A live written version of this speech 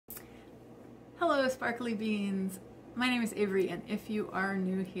Hello, Sparkly Beans. My name is Avery, and if you are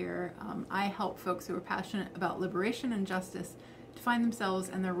new here, I help folks who are passionate about liberation and justice to find themselves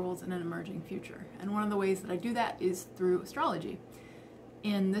and their roles in an emerging future. And one of the ways that I do that is through astrology.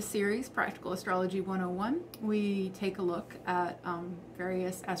 In this series, Practical Astrology 101, we take a look at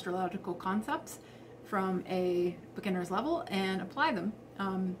various astrological concepts from a beginner's level and apply them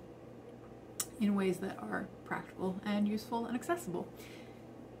in ways that are practical and useful and accessible.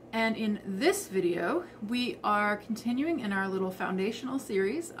 And in this video, we are continuing in our little foundational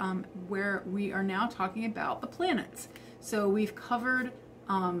series where we are now talking about the planets. So we've covered,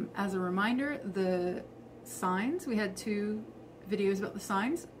 as a reminder, the signs. We had 2 videos about the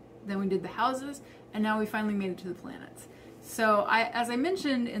signs, then we did the houses, and now we finally made it to the planets. So as I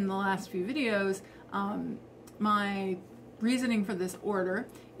mentioned in the last few videos, my reasoning for this order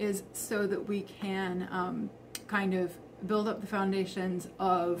is so that we can kind of build up the foundations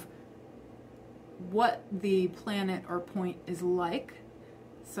of what the planet or point is like.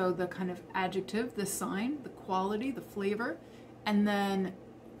 So the kind of adjective, the sign, the quality, the flavor, and then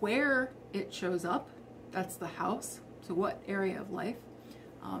where it shows up, that's the house. So what area of life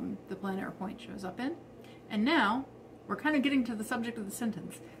the planet or point shows up in. And now we're kind of getting to the subject of the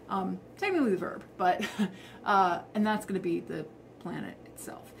sentence. Technically the verb, but and that's going to be the planet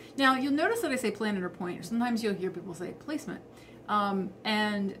itself. Now you'll notice that I say planet or point, or sometimes you'll hear people say placement.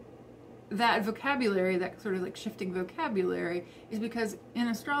 And that vocabulary, that sort of like shifting vocabulary, is because in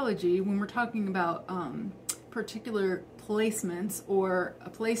astrology, when we're talking about particular placements, or a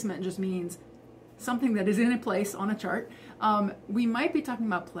placement just means something that is in a place on a chart, we might be talking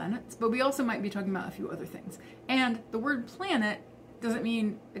about planets, but we also might be talking about a few other things. And the word planet doesn't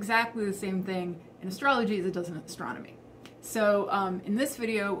mean exactly the same thing in astrology as it does in astronomy. So in this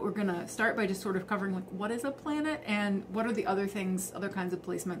video, we're gonna start by just sort of covering like what is a planet and what are the other things, other kinds of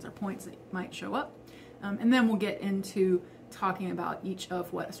placements or points that might show up. And then we'll get into talking about each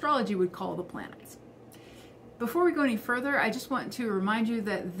of what astrology would call the planets. Before we go any further, I just want to remind you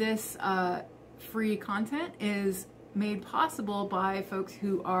that this free content is made possible by folks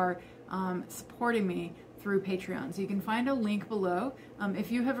who are supporting me through Patreon. So you can find a link below.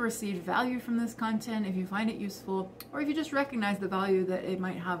 If you have received value from this content, if you find it useful, or if you just recognize the value that it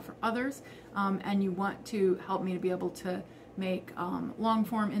might have for others, and you want to help me to be able to make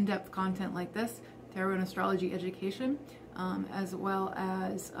long-form, in-depth content like this, tarot and astrology education, as well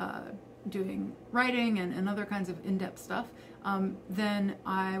as doing writing and other kinds of in-depth stuff, then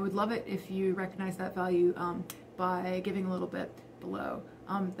I would love it if you recognize that value by giving a little bit below.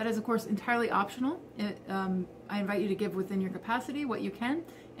 That is, of course, entirely optional. I invite you to give within your capacity what you can,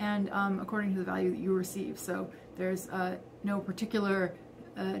 and according to the value that you receive. So there's no particular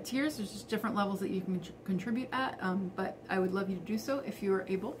tiers, there's just different levels that you can contribute at, but I would love you to do so if you are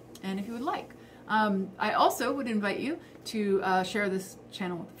able and if you would like. I also would invite you to share this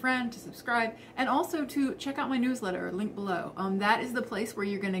channel with a friend, to subscribe, and also to check out my newsletter, link below. That is the place where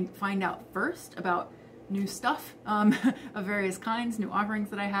you're going to find out first about new stuff of various kinds, new offerings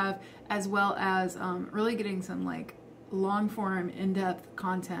that I have, as well as really getting some like long-form, in-depth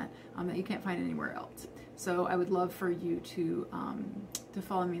content that you can't find anywhere else. So I would love for you to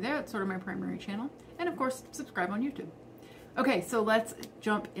follow me there. It's sort of my primary channel, and of course subscribe on YouTube. Okay, so let's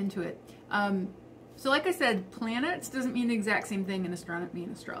jump into it. So like I said, planets doesn't mean the exact same thing in astronomy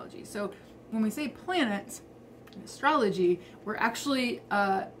and astrology. So when we say planets in astrology, we're actually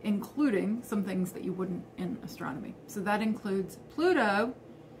including some things that you wouldn't in astronomy. So that includes Pluto,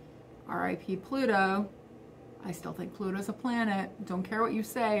 R.I.P. Pluto. I still think Pluto's a planet. Don't care what you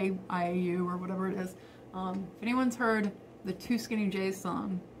say, IAU or whatever it is. If anyone's heard the Two Skinny Jays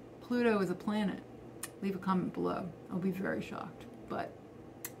song, Pluto is a planet, leave a comment below. I'll be very shocked, but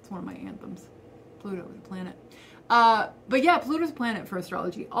it's one of my anthems. Pluto is a planet. But yeah, Pluto's a planet for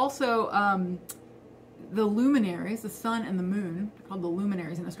astrology. Also, the luminaries, the sun and the moon, called the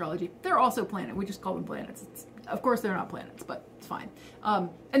luminaries in astrology, they're also planet. We just call them planets. Of course they're not planets, but it's fine. And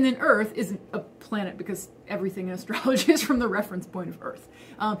then Earth isn't a planet because everything in astrology is from the reference point of Earth.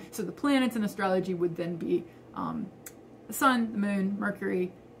 So the planets in astrology would then be the sun, the moon,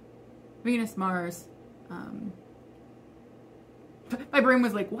 Mercury, Venus, Mars. My brain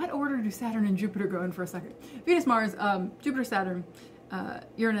was like, what order do Saturn and Jupiter go in for a second? Venus, Mars, Jupiter, Saturn,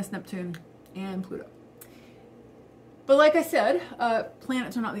 Uranus, Neptune, and Pluto. But like I said,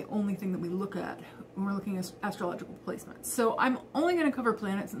 planets are not the only thing that we look at when we're looking at astrological placements. So I'm only going to cover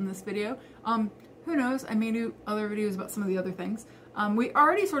planets in this video. Who knows, I may do other videos about some of the other things. We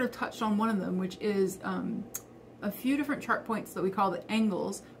already sort of touched on one of them, which is a few different chart points that we call the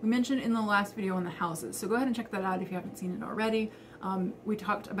angles. We mentioned in the last video on the houses, so go ahead and check that out if you haven't seen it already. We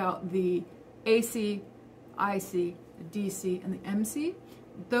talked about the AC, IC, DC, and the MC.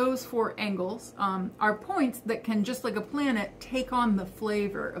 Those 4 angles are points that can, just like a planet, take on the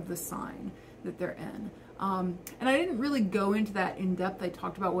flavor of the sign that they're in. And I didn't really go into that in depth. I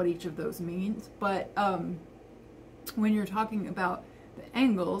talked about what each of those means, but when you're talking about the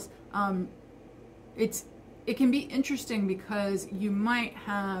angles, it can be interesting because you might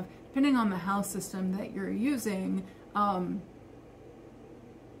have, depending on the house system that you're using,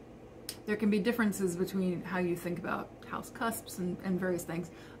 there can be differences between how you think about house cusps and various things.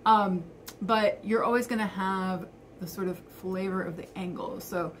 But you're always going to have the sort of flavor of the angles.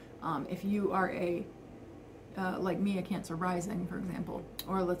 So if you are like me, a Cancer rising, for example,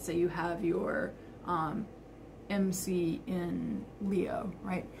 or let's say you have your MC in Leo,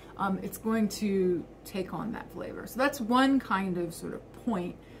 right? It's going to take on that flavor. So that's one kind of sort of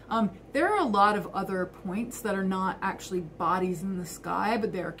point. There are a lot of other points that are not actually bodies in the sky,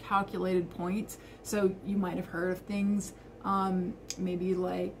 but they're calculated points. So you might have heard of things, maybe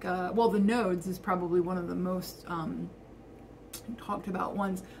like, well, the nodes is probably one of the most talked about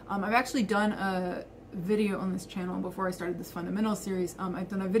ones. I've actually done a video on this channel before I started this fundamental series. I've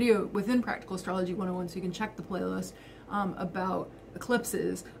done a video within Practical Astrology 101, so you can check the playlist, about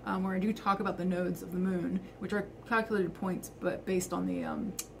eclipses, where I do talk about the nodes of the moon, which are calculated points, but based on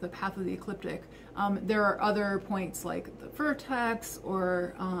the path of the ecliptic. There are other points like the vertex,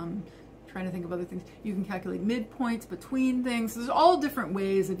 or trying to think of other things. You can calculate midpoints between things. So there's all different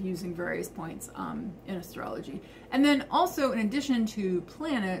ways of using various points in astrology. And then also, in addition to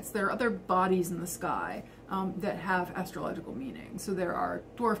planets, there are other bodies in the sky that have astrological meaning. So there are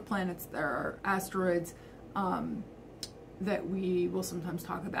dwarf planets, there are asteroids, that we will sometimes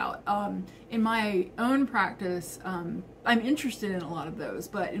talk about. In my own practice, I'm interested in a lot of those,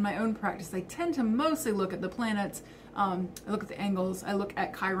 but in my own practice, I tend to mostly look at the planets. I look at the angles, I look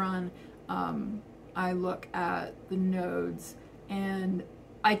at Chiron, I look at the nodes, and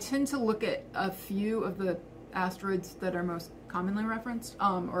I tend to look at a few of the asteroids that are most commonly referenced,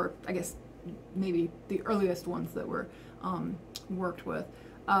 or I guess maybe the earliest ones that were worked with,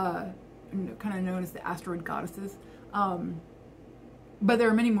 kind of known as the asteroid goddesses. But there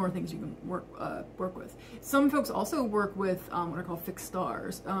are many more things you can work with. Some folks also work with what are called fixed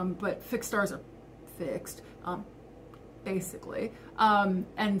stars, but fixed stars are fixed, basically,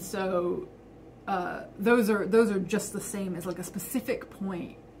 and so those are just the same as like a specific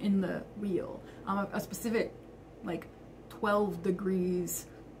point in the wheel, a specific like 12 degrees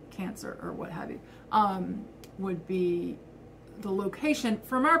Cancer or what have you, would be the location.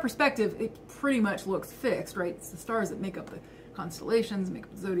 From our perspective, it pretty much looks fixed, right? It's the stars that make up the constellations, make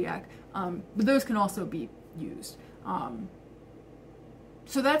up the zodiac, but those can also be used.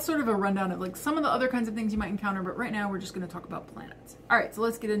 So that's sort of a rundown of like some of the other kinds of things you might encounter, but right now we're just going to talk about planets. All right, so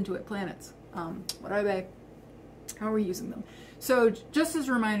let's get into it. Planets. What are they? How are we using them? So just as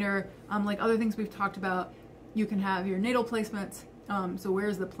a reminder, like other things we've talked about, you can have your natal placements. So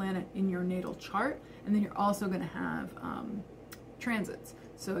where's the planet in your natal chart? And then you're also going to have transits.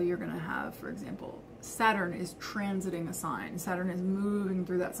 So you're going to have, for example, Saturn is transiting a sign. Saturn is moving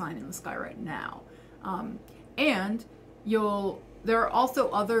through that sign in the sky right now. And there are also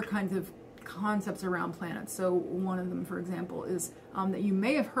other kinds of concepts around planets. So one of them, for example, is that you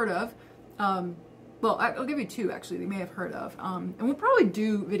may have heard of. Well, I'll give you two, actually, that you may have heard of. And we'll probably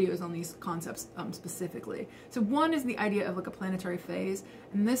do videos on these concepts specifically. So one is the idea of like a planetary phase.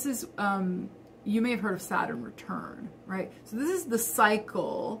 And this is, you may have heard of Saturn return, right? So this is the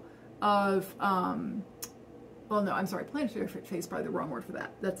cycle of, well, no, I'm sorry, planetary phase is probably the wrong word for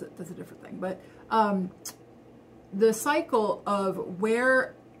that. That's a different thing. But the cycle of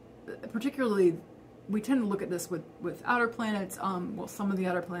where, particularly, we tend to look at this with outer planets, well, some of the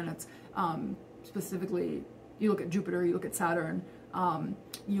outer planets, specifically, you look at Jupiter, you look at Saturn,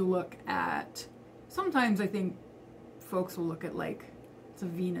 you look at, sometimes I think folks will look at like, it's a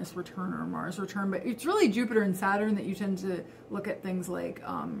Venus return or a Mars return, but it's really Jupiter and Saturn that you tend to look at things like,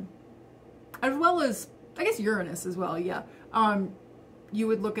 as well as, I guess Uranus as well, yeah. You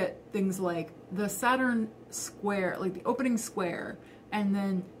would look at things like the Saturn square, like the opening square, and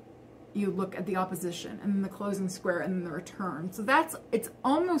then you look at the opposition, and then the closing square, and then the return. So it's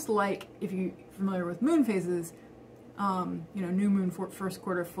almost like, if you're familiar with moon phases, you know, new moon first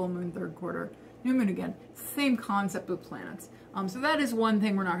quarter, full moon third quarter, new moon again, same concept with planets. So that is one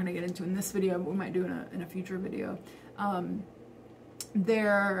thing we're not going to get into in this video, but we might do in a future video.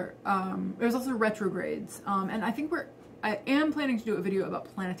 There's also retrogrades, and I am planning to do a video about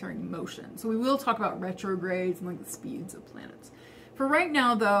planetary motion. So we will talk about retrogrades and like the speeds of planets. For right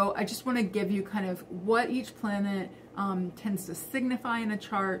now, though, I just want to give you kind of what each planet tends to signify in a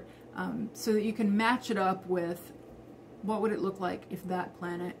chart, so that you can match it up with what would it look like if that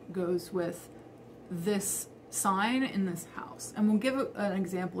planet goes with this sign in this house. And we'll give an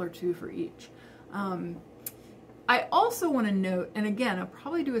example or two for each. I also want to note, and again, I'll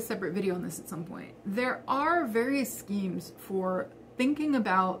probably do a separate video on this at some point, there are various schemes for thinking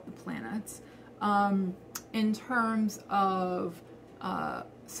about the planets in terms of,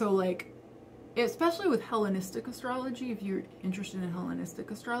 so like, especially with Hellenistic astrology, if you're interested in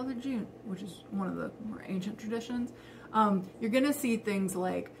Hellenistic astrology, which is one of the more ancient traditions, you're going to see things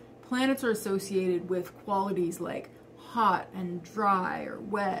like planets are associated with qualities like hot and dry or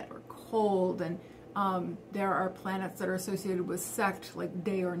wet or cold, and there are planets that are associated with sect, like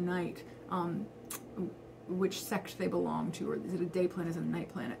day or night, which sect they belong to, or is it a day planet, is it a night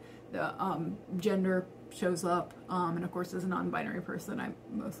planet? The gender shows up, and of course as a non-binary person I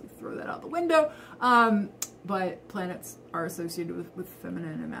mostly throw that out the window, but planets are associated with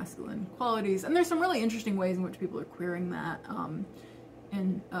feminine and masculine qualities, and there's some really interesting ways in which people are queering that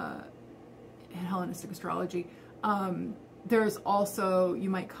in Hellenistic astrology. There's also, you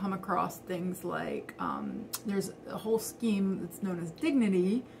might come across things like, there's a whole scheme that's known as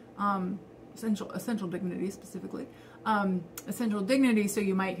dignity, essential dignity specifically. Essential dignity, so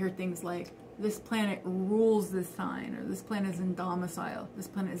you might hear things like, this planet rules this sign, or this planet is in domicile, this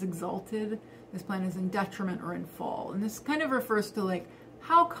planet is exalted, this planet is in detriment or in fall. And this kind of refers to like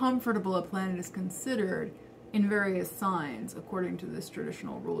how comfortable a planet is considered in various signs according to this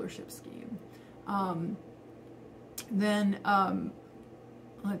traditional rulership scheme. Then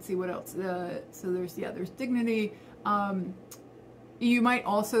let's see what else. So there's dignity. You might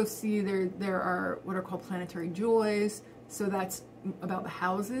also see there are what are called planetary joys. So that's about the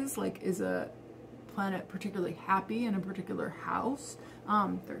houses. Like, is a planet particularly happy in a particular house?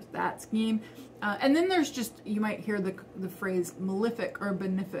 There's that scheme. And then there's just, you might hear the phrase malefic or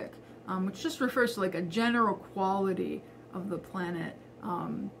benefic, which just refers to like a general quality of the planet.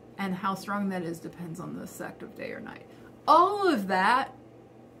 And how strong that is depends on the sect of day or night. All of that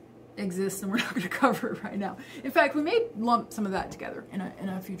exists, and we're not going to cover it right now. In fact, we may lump some of that together in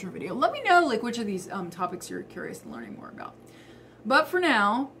a future video. Let me know like which of these topics you're curious in learning more about. But for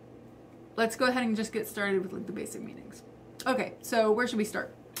now, let's go ahead and just get started with like the basic meanings. Okay, so where should we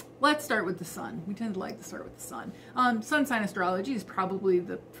start? Let's start with the sun. We tend to like to start with the sun. Sun sign astrology is probably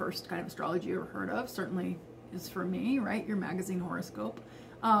the first kind of astrology you ever heard of. Certainly is for me, right? Your magazine horoscope.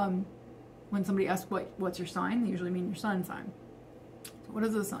 When somebody asks what's your sign, they usually mean your sun sign. So what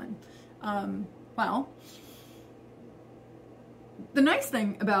is the sun? Well, the nice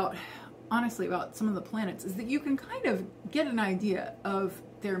thing about, honestly, about some of the planets is that you can kind of get an idea of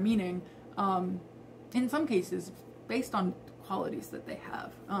their meaning, in some cases, based on qualities that they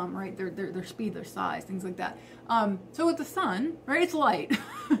have, right? Their speed, their size, things like that. So with the sun, right, it's light,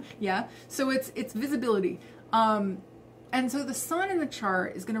 yeah? So it's visibility. And so the sun in the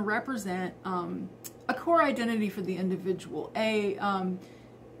chart is going to represent a core identity for the individual.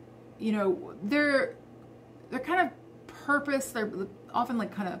 You know, they're kind of purpose. They're often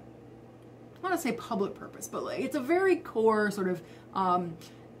like kind of, I want to say public purpose, but like it's a very core sort of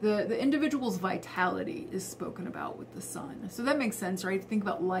the individual's vitality is spoken about with the sun. So that makes sense, right? Think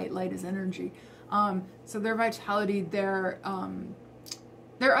about light. Light is energy. So their vitality, their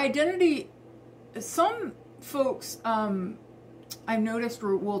identity. Some folks I've noticed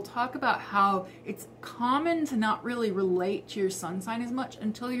will talk about how it's common to not really relate to your sun sign as much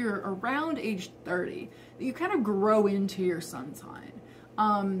until you're around age 30. You kind of grow into your sun sign.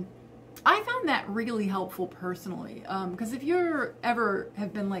 I found that really helpful personally, because if you're ever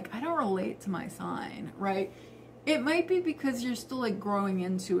have been like, I don't relate to my sign, right? It might be because you're still like growing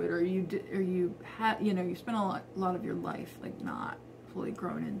into it, or you have, you know, you spent a lot of your life like not fully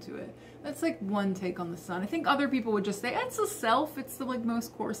grown into it. That's like one take on the sun. I think other people would just say it's the self, it's the like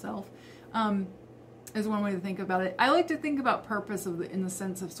most core self, is one way to think about it. I like to think about purpose in the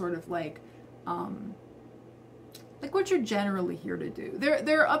sense of sort of like what you're generally here to do.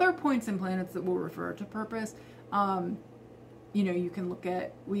 There are other points in planets that will refer to purpose. You know, you can look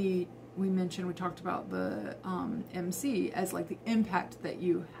at, we talked about the MC as like the impact that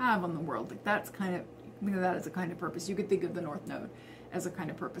you have on the world. Like that's kind of, think of that as a kind of purpose. You could think of the North Node as a kind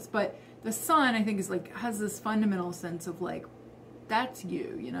of purpose, but the sun, I think, is like has this fundamental sense of like that's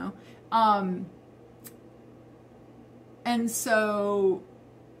you, you know. And so,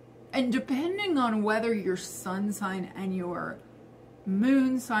 and depending on whether your sun sign and your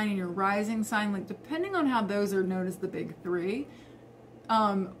moon sign and your rising sign, like depending on how those are known as the big three,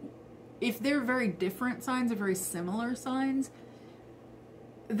 if they're very different signs or very similar signs,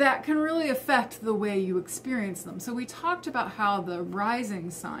 that can really affect the way you experience them. So we talked about how the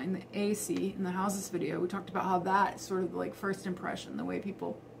rising sign, the AC in the houses video, we talked about how that sort of like first impression, the way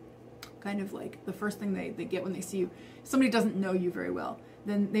people kind of like the first thing they get when they see you, somebody doesn't know you very well,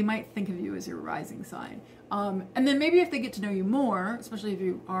 then they might think of you as your rising sign. And then maybe if they get to know you more, especially if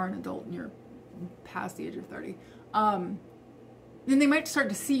you are an adult and you're past the age of 30, then they might start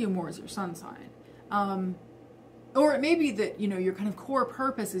to see you more as your sun sign. Or it may be that, you know, your kind of core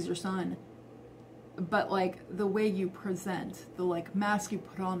purpose is your sun, but like the way you present, the like mask you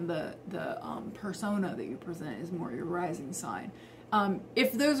put on, the persona that you present is more your rising sign.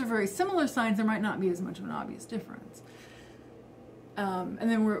 If those are very similar signs, there might not be as much of an obvious difference. And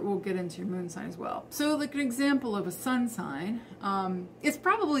then we'll get into your moon sign as well. So like an example of a sun sign, it's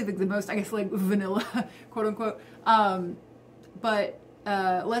probably the most, I guess, like vanilla, quote unquote. But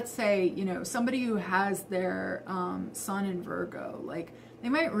let's say, you know, somebody who has their sun in Virgo, like they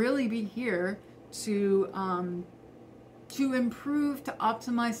might really be here to improve, to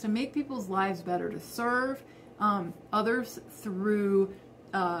optimize, to make people's lives better, to serve others through,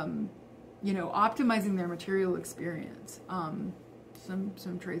 you know, optimizing their material experience.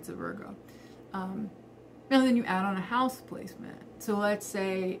 Some traits of Virgo. And then you add on a house placement. So let's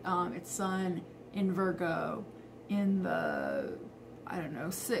say it's sun in Virgo in the, I don't know,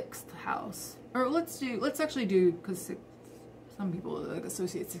 6th house. Or let's actually do, because some people like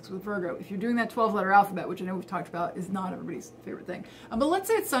associate 6 with Virgo. If you're doing that 12-letter alphabet, which I know we've talked about is not everybody's favorite thing. But let's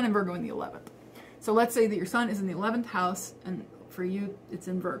say it's sun in Virgo in the 11th. So let's say that your sun is in the 11th house, and for you, it's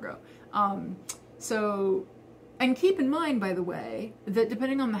in Virgo. And keep in mind, by the way, that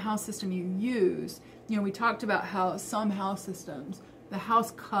depending on the house system you use, you know, we talked about how some house systems, the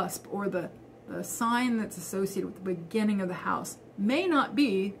house cusp or the sign that's associated with the beginning of the house may not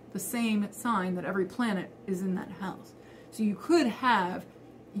be the same sign that every planet is in that house. So you could have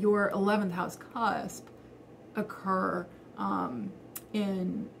your 11th house cusp occur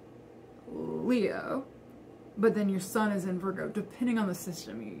in Leo, but then your sun is in Virgo, depending on the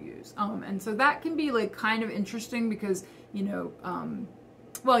system you use. And so that can be like kind of interesting because, you know,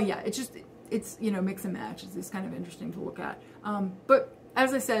 well, yeah, it's, you know, mix and match. It's kind of interesting to look at. But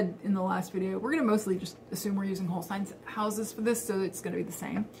as I said in the last video, we're going to mostly just assume we're using whole sign houses for this, so it's going to be the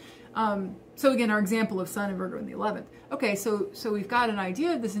same. So again, our example of sun and Virgo in the 11th. Okay, so we've got an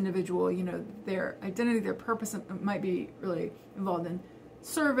idea of this individual, you know, their identity, their purpose might be really involved in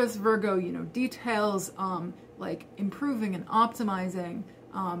service, Virgo, you know, details, like improving and optimizing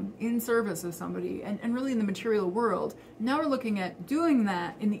in service of somebody and really in the material world. Now we're looking at doing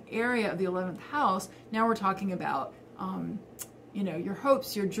that in the area of the 11th house. Now we're talking about, you know, your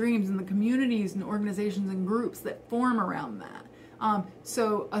hopes, your dreams, and the communities and organizations and groups that form around that.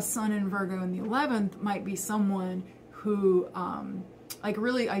 So a sun in Virgo in the 11th might be someone who like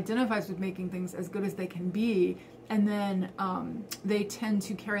really identifies with making things as good as they can be, and then they tend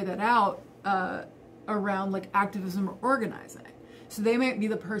to carry that out around like activism or organizing. So they might be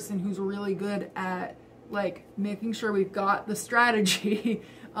the person who's really good at like making sure we've got the strategy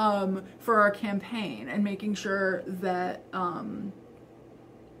for our campaign and making sure that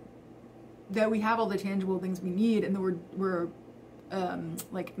that we have all the tangible things we need and that we're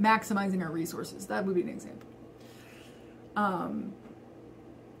like maximizing our resources. That would be an example.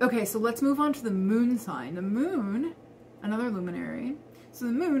 Okay, so let's move on to the moon sign. The moon, another luminary. So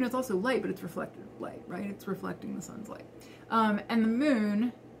the moon is also light, but it's reflected light, right? It's reflecting the sun's light. And the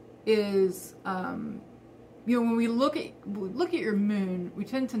moon is, you know, when we look at your moon, we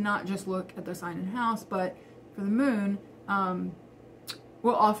tend to not just look at the sign and house, but for the moon,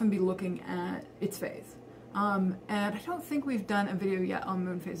 we'll often be looking at its phase. And I don't think we've done a video yet on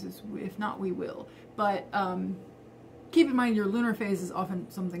moon phases. If not, we will. But keep in mind your lunar phase is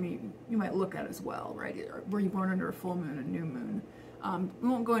often something you might look at as well, right? Were you born under a full moon and new moon? We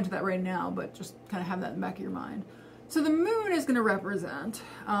won't go into that right now, but just kind of have that in the back of your mind. So the moon is going to represent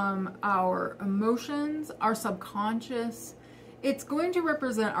our emotions, our subconscious. It's going to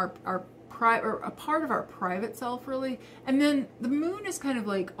represent our a part of our private self, really. And then the moon is kind of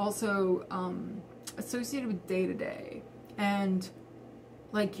like also associated with day-to-day and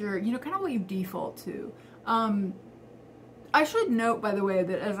like your, you know, kind of what you default to. I should note, by the way,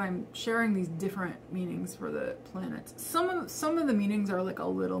 that as I'm sharing these different meanings for the planets, some of the meanings are like a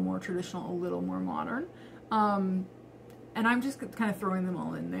little more traditional, a little more modern, and I'm just kind of throwing them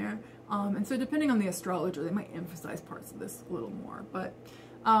all in there. And so depending on the astrologer, they might emphasize parts of this a little more. But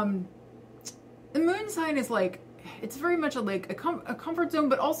the moon sign is like, it's very much like a comfort zone,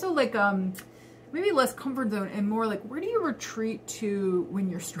 but also like maybe less comfort zone and more like, where do you retreat to when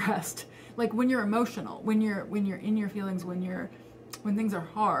you're stressed? Like when you're emotional, when you're in your feelings, when you're when things are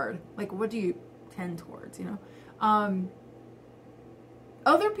hard, like what do you tend towards, you know?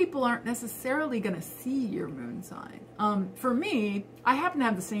 Other people aren't necessarily going to see your moon sign. For me, I happen to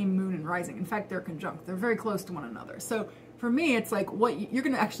have the same moon and rising. In fact, they're conjunct. They're very close to one another. So for me, it's like what you're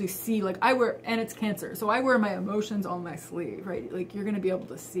going to actually see. Like I wear, and it's Cancer, so I wear my emotions on my sleeve, right? Like you're going to be able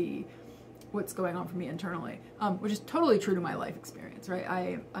to see what's going on for me internally, which is totally true to my life experience, right?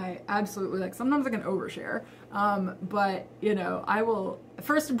 I absolutely, like, sometimes I can overshare, but, you know, I will,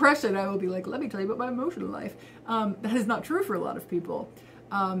 first impression, I will be like, let me tell you about my emotional life. That is not true for a lot of people.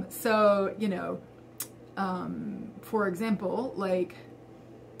 So, you know, for example, like,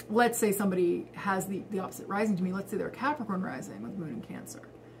 let's say somebody has the opposite rising to me. Let's say they're Capricorn rising with moon in Cancer.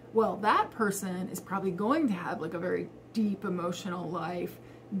 Well, that person is probably going to have like a very deep emotional life.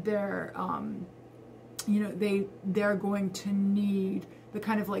 They're, you know, they're going to need the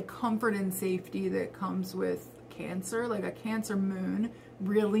kind of like comfort and safety that comes with Cancer. Like a Cancer moon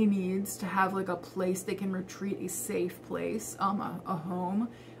really needs to have like a place they can retreat, a safe place, a home,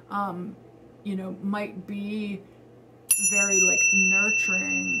 you know, might be very like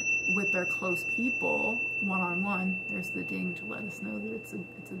nurturing with their close people, one-on-one. There's the ding to let us know that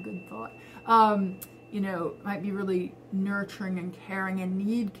it's a good thought. You know, might be really nurturing and caring and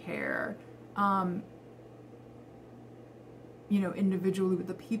need care, you know, individually with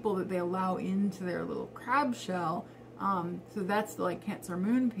the people that they allow into their little crab shell. So that's the like Cancer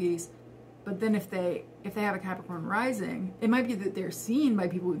moon piece. But then if they have a Capricorn rising, it might be that they're seen by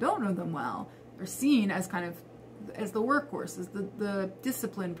people who don't know them well. They're seen as kind of as the workhorse, as the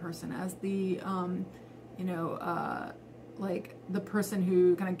disciplined person, as the you know, like the person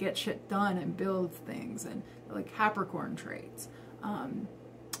who kind of gets shit done and builds things, and like Capricorn traits,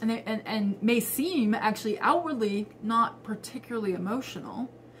 and may seem actually outwardly not particularly emotional,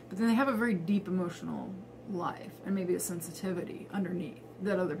 but then they have a very deep emotional life and maybe a sensitivity underneath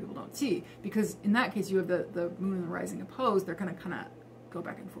that other people don't see, because in that case you have the moon and the rising opposed. They're going to kind of go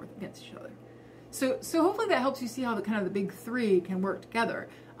back and forth against each other. So hopefully that helps you see how the kind of the big three can work together.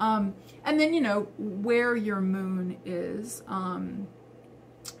 And then, you know, where your moon is,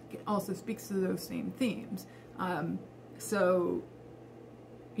 it also speaks to those same themes. So,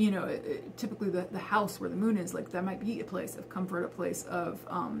 you know, typically the house where the moon is, like that might be a place of comfort, a place of,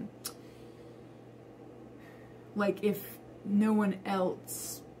 like if no one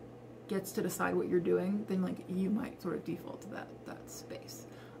else gets to decide what you're doing, then like you might sort of default to that space.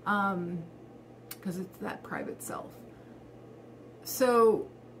 Because it's that private self. So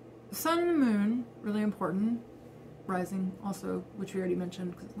sun and the moon, really important. Rising also, which we already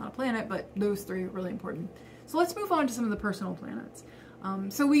mentioned because it's not a planet, but those three are really important. So let's move on to some of the personal planets.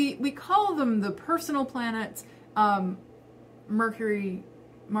 So we call them the personal planets, Mercury,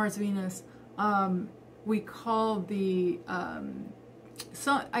 Mars, Venus. We call the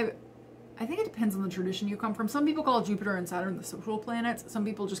sun, I think it depends on the tradition you come from. Some people call Jupiter and Saturn the social planets. Some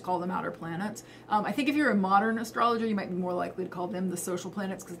people just call them outer planets. I think if you're a modern astrologer, you might be more likely to call them the social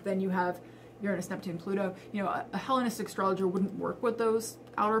planets, because then you have Uranus, Neptune, Pluto. You know, a Hellenistic astrologer wouldn't work with those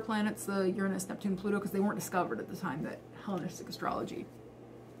outer planets, the Uranus, Neptune, Pluto, because they weren't discovered at the time that Hellenistic astrology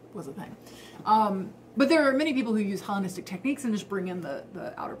was a thing. But there are many people who use Hellenistic techniques and just bring in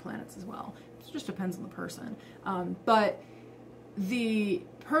the outer planets as well. It just depends on the person. But the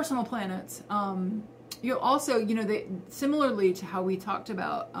personal planets, you'll also, you know, they similarly to how we talked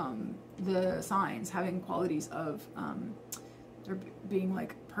about the signs having qualities of there being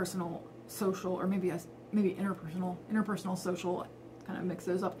like personal, social, or maybe interpersonal, social, kind of mix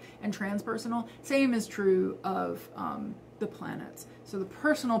those up, and transpersonal. Same is true of the planets. So the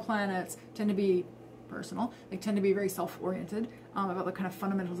personal planets tend to be personal. They tend to be very self-oriented, about the kind of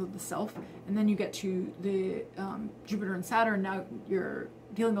fundamentals of the self. And then you get to the Jupiter and Saturn. Now you're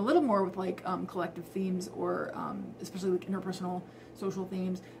dealing a little more with like collective themes, or especially like interpersonal, social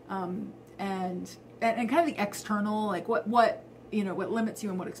themes, and kind of the external, like what you know, what limits you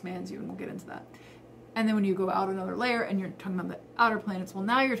and what expands you, and we'll get into that. And then when you go out another layer and you're talking about the outer planets, well,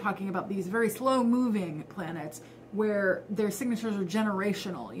 now you're talking about these very slow-moving planets where their signatures are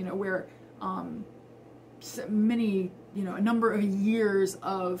generational, you know, where many, you know, a number of years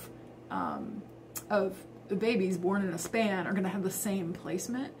of babies born in a span are going to have the same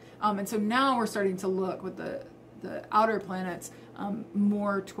placement. And so now we're starting to look with the outer planets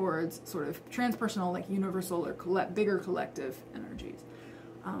more towards sort of transpersonal, like universal or bigger collective energies.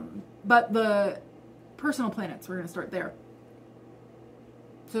 But the personal planets, we're going to start there.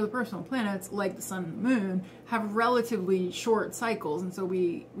 So the personal planets, like the sun and the moon, have relatively short cycles, and so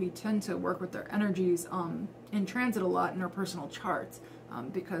we tend to work with their energies in transit a lot in our personal charts,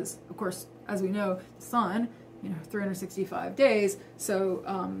 because, of course, as we know, the sun 365 days.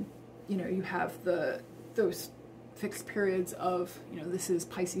 So, you have those fixed periods of, this is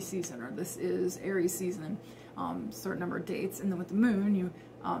Pisces season, or this is Aries season, certain number of dates. And then with the moon, you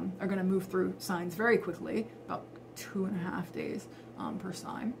are going to move through signs very quickly, about 2.5 days per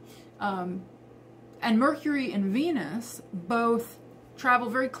sign. And Mercury and Venus both travel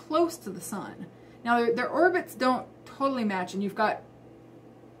very close to the sun. Now, their orbits don't totally match, and you've got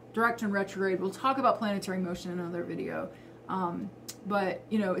direct and retrograde. We'll talk about planetary motion in another video. But,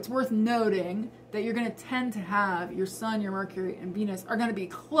 it's worth noting that you're going to tend to have your Sun, your Mercury, and Venus are going to be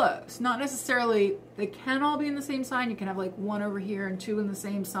close. Not necessarily, they can all be in the same sign. You can have like 1 over here and 2 in the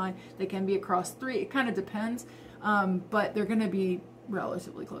same sign. They can be across 3. It kind of depends. But they're going to be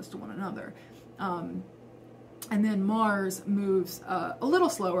relatively close to one another. And then Mars moves a little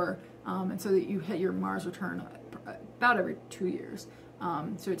slower, and so that you hit your Mars return about every 2 years.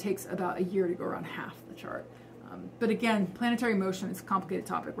 So it takes about a year to go around half the chart. But again, planetary motion is a complicated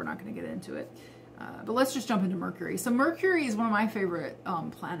topic. We're not going to get into it. But let's just jump into Mercury. So Mercury is one of my favorite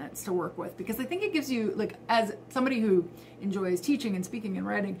planets to work with, because I think it gives you, like, as somebody who enjoys teaching and speaking and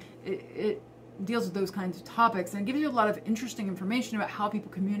writing, it deals with those kinds of topics, and it gives you a lot of interesting information about how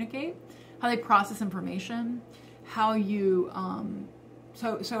people communicate, how they process information, how you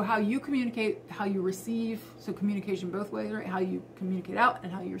so how you communicate, how you receive, so communication both ways, right? How you communicate out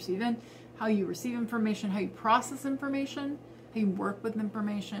and how you receive in, how you receive information, how you process information, how you work with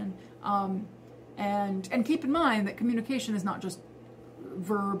information, and keep in mind that communication is not just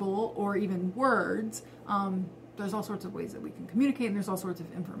verbal or even words. There's all sorts of ways that we can communicate, and there's all sorts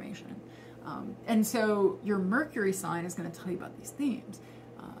of information. And so your Mercury sign is going to tell you about these themes.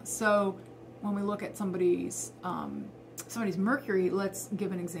 So when we look at somebody's Mercury, let's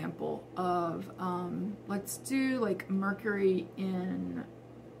give an example of, let's do like Mercury in,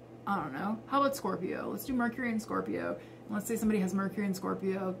 I don't know, how about Scorpio? Let's do Mercury in Scorpio. And let's say somebody has Mercury in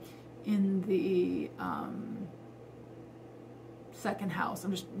Scorpio in the second house.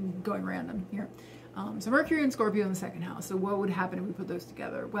 I'm just going random here. So Mercury and Scorpio in the second house. So what would happen if we put those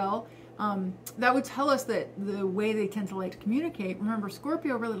together? Well, that would tell us that the way they tend to like to communicate, remember,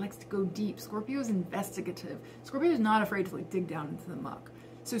 Scorpio really likes to go deep. Scorpio is investigative. Scorpio is not afraid to like dig down into the muck.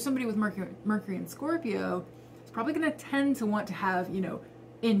 So somebody with Mercury and Scorpio is probably going to tend to want to have,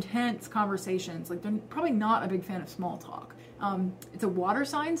 intense conversations. Like, they're probably not a big fan of small talk. It's a water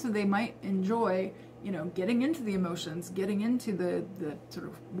sign, so they might enjoy, getting into the emotions, getting into the sort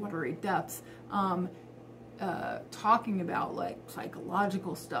of watery depths, talking about like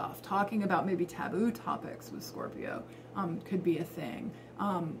psychological stuff, talking about maybe taboo topics with Scorpio could be a thing.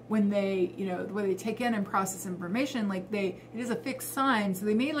 When they, the way they take in and process information, like it is a fixed sign, so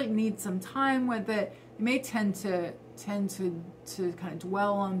they may like need some time with it. They may tend to kind of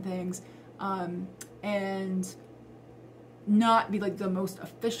dwell on things, and not be like the most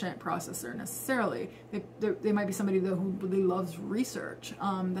efficient processor necessarily. They might be somebody though who really loves research.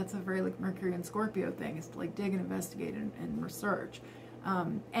 That's a very like Mercury and Scorpio thing, is to like dig and investigate and research.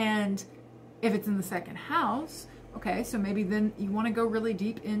 And if it's in the second house, okay, so maybe then you want to go really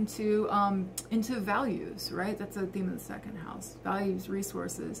deep into values, right? That's a theme of the second house. Values,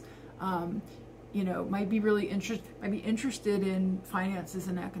 resources. Might be really interested in finances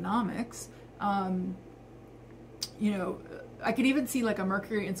and economics. I could even see like a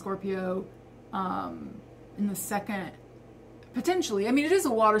Mercury in Scorpio in the second, potentially. I mean, it is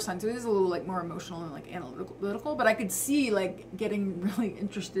a water sign, so it is a little like more emotional and like analytical, but I could see like getting really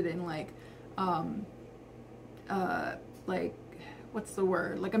interested in like what's the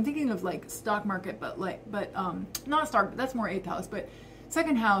word? Like, I'm thinking of like stock market, but not stock, that's more 8th house, but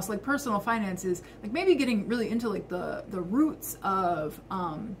second house, like personal finances, like maybe getting really into like the roots of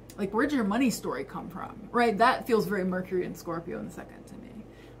like, where'd your money story come from, right? That feels very Mercury and Scorpio in the second to me,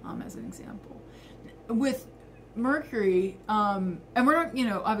 as an example. With Mercury, and we're not,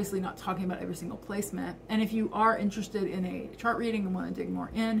 obviously not talking about every single placement. And if you are interested in a chart reading and want to dig more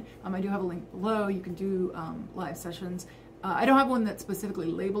in, I do have a link below. You can do live sessions. I don't have one that's specifically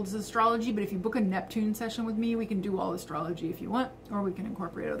labeled as astrology, but if you book a Neptune session with me, we can do all astrology if you want, or we can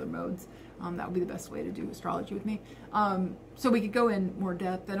incorporate other modes. That would be the best way to do astrology with me. So we could go in more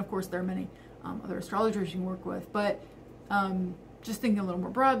depth, and of course there are many other astrologers you can work with. But just thinking a little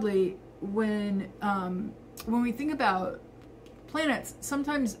more broadly, when we think about planets,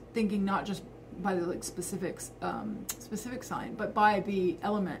 sometimes thinking not just by the like specific sign, but by the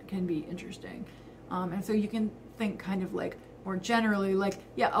element can be interesting. And so you can think kind of like more generally, like,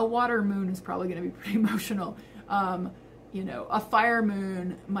 yeah, a water moon is probably going to be pretty emotional. A fire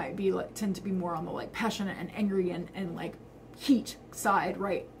moon might be like, tend to be more on the like passionate and angry and like heat side,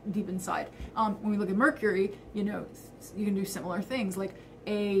 right, deep inside. When we look at Mercury, you know, you can do similar things. Like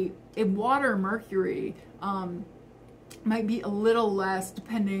a water Mercury might be a little less,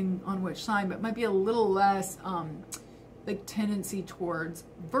 depending on which sign, but might be a little less like tendency towards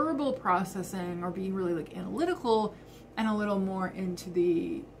verbal processing or being really like analytical, and a little more into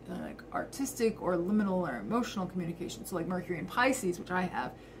the like artistic or liminal or emotional communication. So like Mercury in Pisces, which I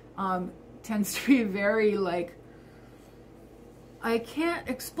have, tends to be very like, I can't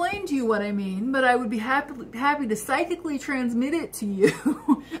explain to you what I mean, but I would be happy to psychically transmit it to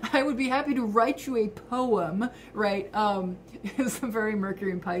you. I would be happy to write you a poem, right? It's a very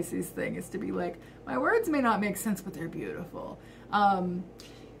Mercury and Pisces thing, is to be like, my words may not make sense, but they're beautiful.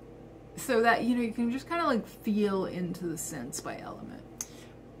 So that, you know, you can just kind of like feel into the sense by element.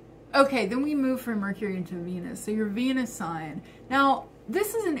 Okay, then we move from Mercury into Venus. So your Venus sign. Now,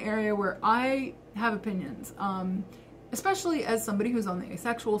 this is an area where I have opinions. Especially as somebody who's on the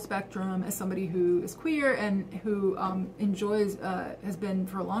asexual spectrum, as somebody who is queer and who enjoys, has been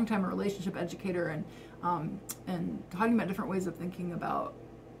for a long time a relationship educator and talking about different ways of thinking about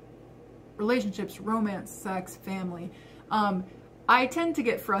relationships, romance, sex, family. I tend to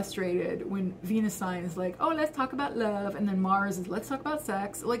get frustrated when Venus sign is like, oh, let's talk about love, and then Mars is, let's talk about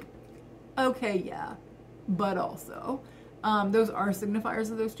sex. Like, okay, yeah, but also, those are signifiers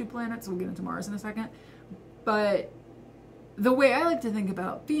of those two planets. We'll get into Mars in a second, but the way I like to think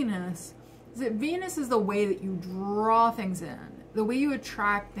about Venus is that Venus is the way that you draw things in, the way you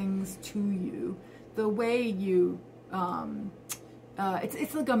attract things to you, the way you,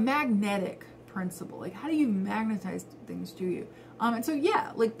 it's like a magnetic principle. Like, how do you magnetize things to you? And so,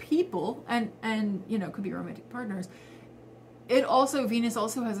 yeah, like people and, you know, could be romantic partners. It also, Venus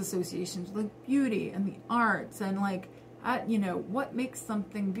also has associations with like beauty and the arts and like, you know, what makes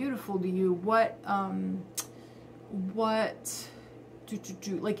something beautiful to you?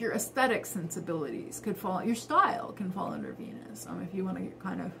 Like your aesthetic sensibilities could fall, your style can fall under Venus, if you want to get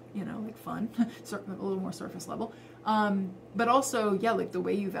kind of, you know, like fun, a little more surface level, but also, yeah, like the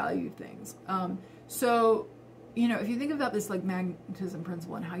way you value things. So, you know, if you think about this like magnetism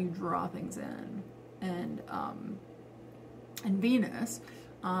principle and how you draw things in, and Venus,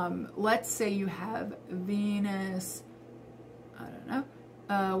 let's say you have Venus, I don't know,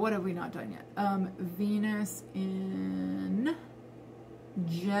 what have we not done yet? Venus in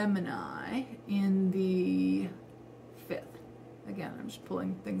Gemini in the 5th. Again, I'm just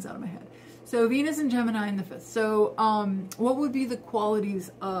pulling things out of my head. So Venus in Gemini in the 5th. So what would be the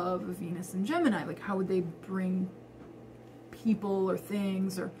qualities of Venus in Gemini? Like, how would they bring people or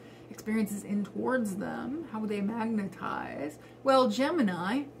things or experiences in towards them? How would they magnetize? Well,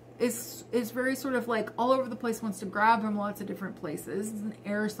 Gemini is very sort of like all over the place, wants to grab from lots of different places. It's an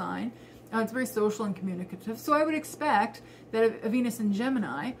air sign. It's very social and communicative. So I would expect that a Venus in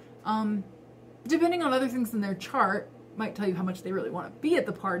Gemini, depending on other things in their chart, might tell you how much they really want to be at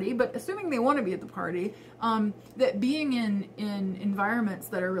the party, but assuming they want to be at the party, that being in environments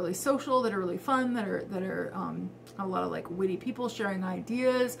that are really social, that are really fun, that are a lot of like witty people sharing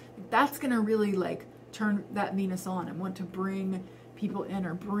ideas, that's going to really like turn that Venus on and want to bring people in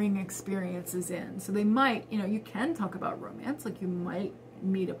or bring experiences in. So they might, you know, you can talk about romance, like you might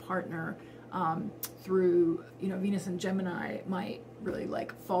meet a partner through, you know, Venus and Gemini might really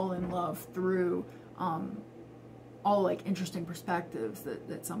like fall in love through all like interesting perspectives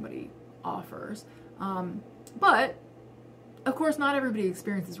that somebody offers. But of course, not everybody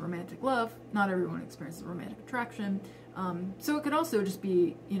experiences romantic love. Not everyone experiences romantic attraction. So it could also just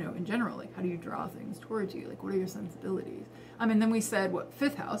be, you know, in general, like how do you draw things towards you? Like what are your sensibilities? And then we said, what,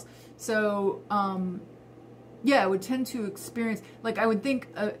 5th house. So, yeah, I would tend to experience, like I would think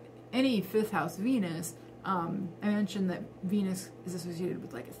any 5th house Venus, I mentioned that Venus is associated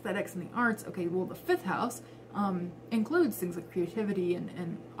with like aesthetics and the arts. Okay, well the 5th house includes things like creativity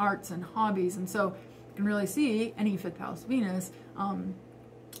and arts and hobbies. And so you can really see any 5th house Venus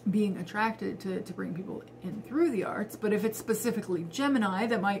being attracted to bring people in through the arts. But if it's specifically Gemini,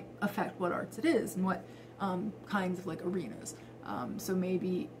 that might affect what arts it is and what kinds of like arenas. So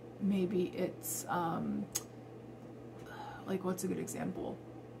maybe it's like, what's a good example?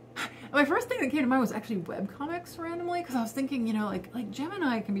 My first thing that came to mind was actually webcomics randomly, because I was thinking, you know, like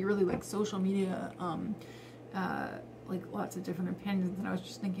Gemini can be really like social media, like lots of different opinions, and I was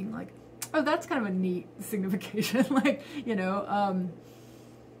just thinking like, oh, that's kind of a neat signification. Like, you know,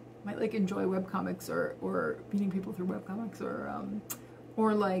 might like enjoy webcomics or meeting people through webcomics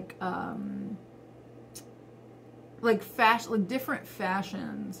or like fashion, like different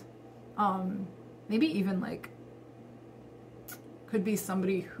fashions, maybe even like could be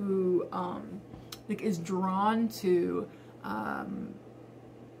somebody who like is drawn to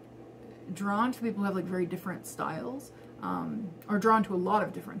drawn to people who have like very different styles, or drawn to a lot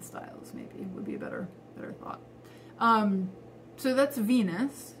of different styles, maybe would be a better thought. So that's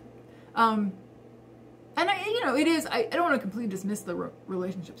Venus. And it is, I don't want to completely dismiss the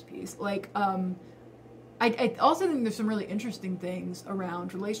relationships piece. Like, I also think there's some really interesting things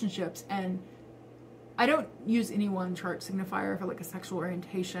around relationships, and I don't use any one chart signifier for like a sexual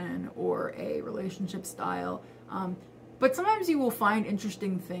orientation or a relationship style. But sometimes you will find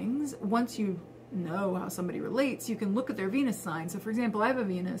interesting things once you know how somebody relates. You can look at their Venus sign. So for example, I have a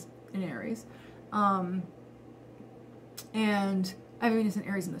Venus in Aries, and I have a Venus in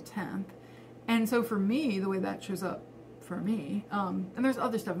Aries in the 10th. And so for me, the way that shows up for me, and there's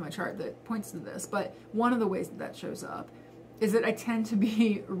other stuff in my chart that points to this, but one of the ways that that shows up is that I tend to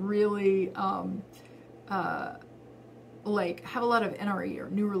be really, like, have a lot of NRE, or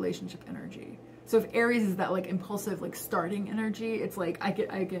new relationship energy. So if Aries is that like impulsive, like starting energy, it's like I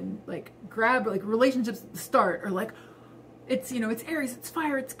can like grab like relationships at the start, or like it's, it's Aries, it's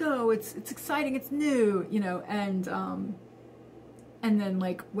fire, it's go, it's exciting, it's new, and then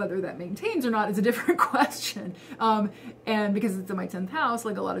like whether that maintains or not is a different question. And because it's in my 10th house,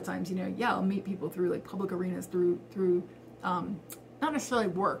 like a lot of times, yeah, I'll meet people through like public arenas, through not necessarily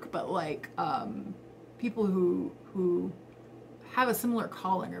work, but like people who have a similar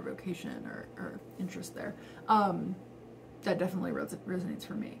calling or vocation or interest there. That definitely resonates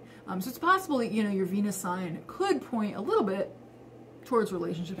for me. So it's possible that, your Venus sign could point a little bit towards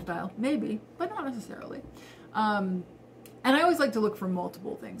relationship style, maybe, but not necessarily. And I always like to look for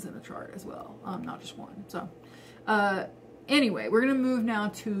multiple things in a chart as well, not just one. So anyway, we're going to move now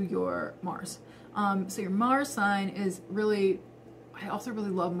to your Mars. So your Mars sign is really, I also really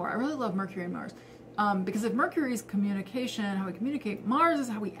love Mars. I really love Mercury and Mars. Because if Mercury is communication, how we communicate, Mars is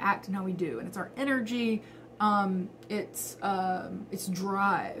how we act and how we do. And it's our energy, it's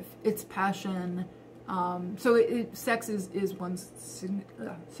drive, it's passion. So sex is one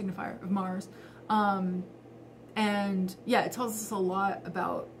signifier of Mars. And yeah, it tells us a lot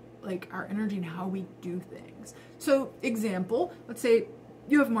about like our energy and how we do things. So example, let's say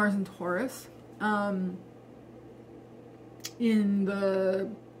you have Mars in Taurus, in the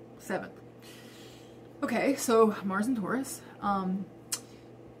 7th. Okay, so Mars in Taurus,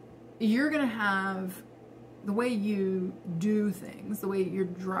 you're gonna have the way you do things, the way your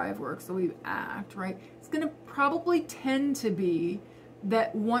drive works, the way you act, right? It's gonna probably tend to be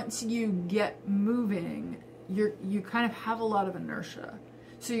that once you get moving, you kind of have a lot of inertia.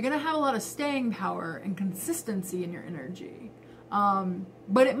 So you're gonna have a lot of staying power and consistency in your energy.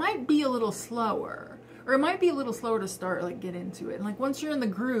 But it might be a little slower, or it might be a little slower to start, like get into it. And like once you're in the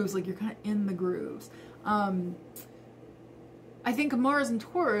grooves, like you're kind of in the grooves. I think Mars and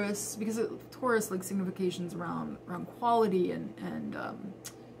Taurus, because Taurus like significations around quality and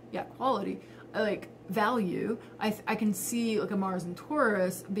yeah, quality, like value. I can see like a Mars and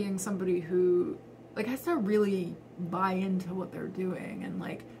Taurus being somebody who like has to really buy into what they're doing and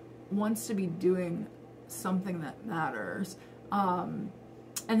like wants to be doing something that matters. And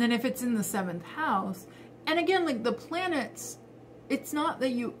then if it's in the 7th house, and again, like the planets, it's not that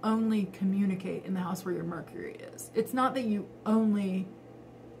you only communicate in the house where your Mercury is. It's not that you only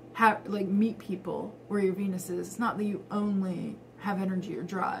have like meet people where your Venus is. It's not that you only have energy or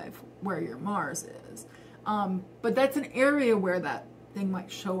drive where your Mars is. But that's an area where that thing might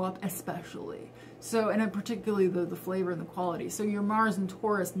show up especially. So, and particularly the flavor and the quality. So your Mars and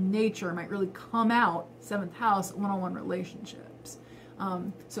Taurus nature might really come out, 7th house, one-on-one relationships.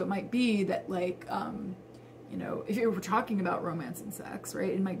 So it might be that like, you know, if you were talking about romance and sex, right,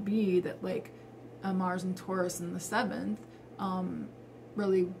 it might be that like a Mars and Taurus in the 7th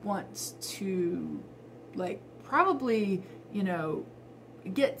really wants to like probably, you know,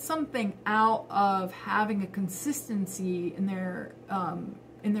 get something out of having a consistency in their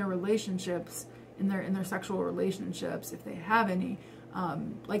relationships, in their sexual relationships, if they have any,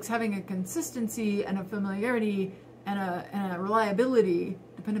 likes having a consistency and a familiarity and a reliability,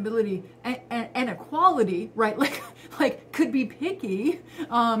 dependability, and a quality, right? Like could be picky,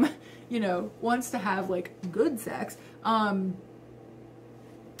 you know, wants to have like good sex, but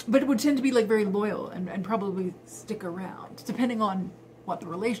it would tend to be like very loyal and probably stick around, depending on what the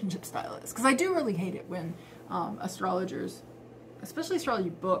relationship style is. Because I do really hate it when astrologers, especially astrology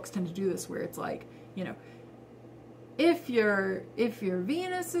books, tend to do this, where it's like, you know, if your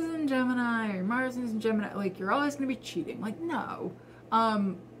Venus is in Gemini or Mars is in Gemini, like you're always going to be cheating. Like, no,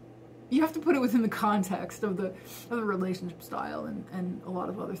 you have to put it within the context of the relationship style and a lot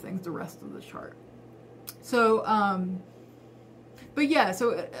of other things, the rest of the chart. So, but yeah,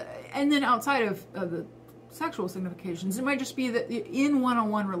 so and then outside of the sexual significations. It might just be that in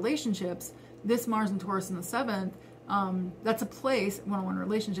one-on-one relationships, this Mars and Taurus in the 7th, that's a place, one-on-one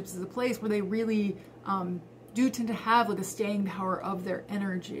relationships is a place where they really do tend to have like a staying power of their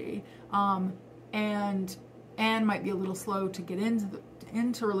energy, and might be a little slow to get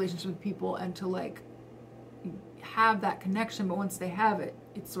into relationships with people and to like have that connection, but once they have it,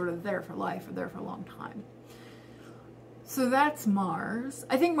 it's sort of there for life or there for a long time. So that's Mars.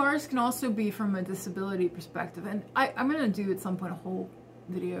 I think Mars can also be from a disability perspective, and I'm going to do at some point a whole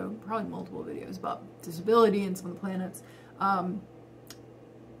video, probably multiple videos, about disability and some of the planets.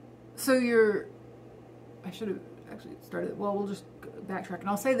 So I should have actually started, well, we'll just backtrack, and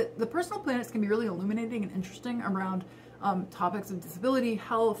I'll say that the personal planets can be really illuminating and interesting around topics of disability,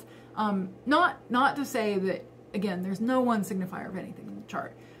 health, not to say that, again, there's no one signifier of anything in the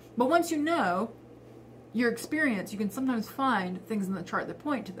chart, but once you know your experience, you can sometimes find things in the chart that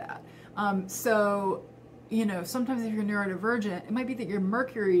point to that. So, you know, sometimes if you're neurodivergent, it might be that your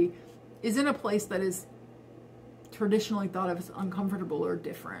Mercury is in a place that is traditionally thought of as uncomfortable or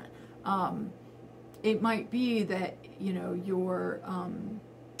different. It might be that, you know,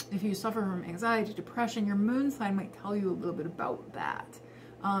 if you suffer from anxiety, depression, your moon sign might tell you a little bit about that.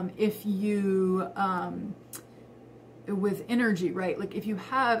 If you, with energy, right? Like if you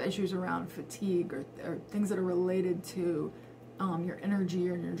have issues around fatigue or things that are related to your energy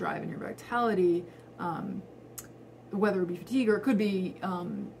or your drive and your vitality, whether it be fatigue or it could be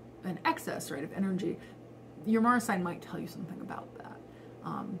an excess, right, of energy, your Mars sign might tell you something about that.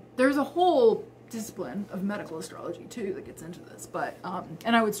 There's a whole discipline of medical astrology too that gets into this, but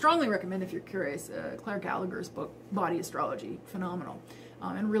and I would strongly recommend, if you're curious, Claire Gallagher's book Body Astrology, phenomenal,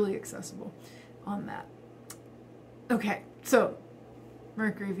 and really accessible on that. Okay, so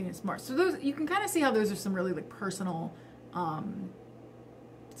Mercury, Venus, Mars. So those, you can kind of see how those are some really like personal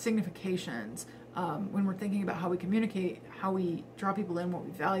significations when we're thinking about how we communicate, how we draw people in, what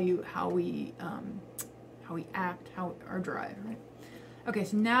we value, how we act, how our drive, right? Okay,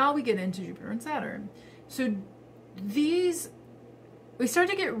 so now we get into Jupiter and Saturn. So these, we start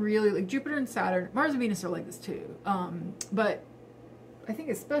to get really like Jupiter and Saturn. Mars and Venus are like this too, but I think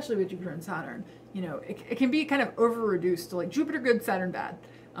especially with Jupiter and Saturn, you know, it can be kind of over reduced to like Jupiter good, Saturn bad,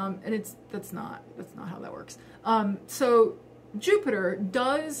 and that's not how that works. So Jupiter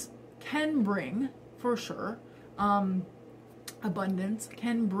can bring, for sure, abundance,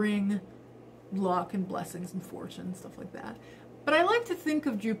 can bring luck and blessings and fortune, stuff like that. But I like to think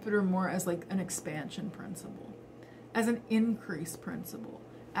of Jupiter more as like an expansion principle, as an increase principle,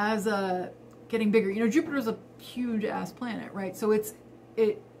 as a getting bigger. You know, Jupiter is a huge ass planet, right? So it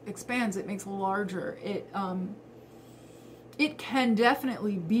expands, it makes larger. It can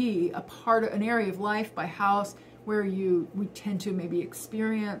definitely be a part of an area of life by house where we tend to maybe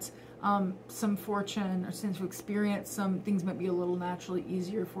experience some fortune, or tend to experience some things might be a little naturally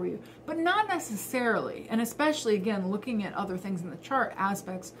easier for you, but not necessarily. And especially, again, looking at other things in the chart,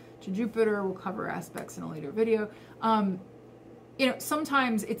 aspects to Jupiter, we'll cover aspects in a later video. You know,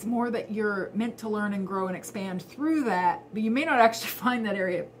 sometimes it's more that you're meant to learn and grow and expand through that, but you may not actually find that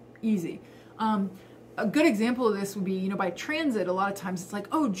area easy. A good example of this would be, you know, by transit, a lot of times it's like,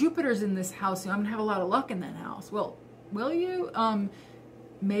 oh, Jupiter's in this house, so I'm gonna have a lot of luck in that house. Well, will you?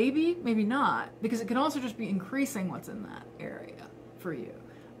 Maybe, maybe not, because it can also just be increasing what's in that area for you.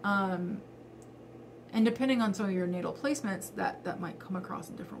 And depending on some of your natal placements, that might come across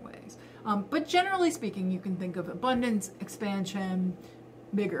in different ways. But generally speaking, you can think of abundance, expansion,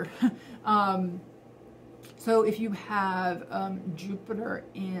 bigger. So if you have Jupiter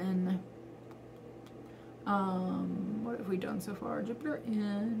in, what have we done so far? Jupiter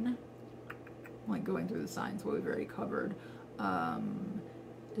in, like going through the signs, what we've already covered.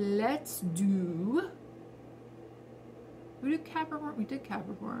 Let's do, we did Capricorn, we did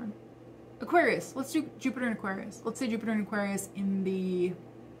Capricorn. Aquarius, let's do Jupiter and Aquarius. Let's say Jupiter and Aquarius in the,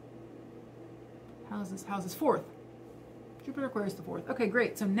 how's this 4th? Jupiter, Aquarius, the 4th. Okay,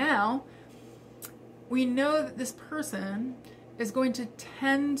 great. So now we know that this person is going to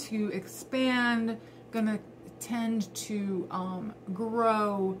tend to expand, going to tend to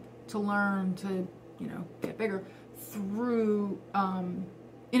grow, to learn, to, you know, get bigger through,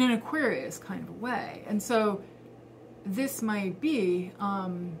 in an Aquarius kind of way. And so this might be,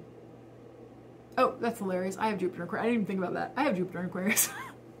 oh, that's hilarious. I have Jupiter in Aquarius. I didn't even think about that. I have Jupiter in Aquarius.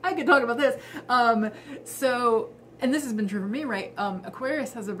 I could talk about this. So, and this has been true for me, right?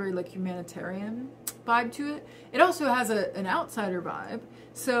 Aquarius has a very like humanitarian vibe to it. It also has an outsider vibe.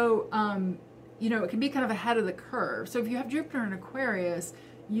 So, you know, it can be kind of ahead of the curve. So if you have Jupiter in Aquarius,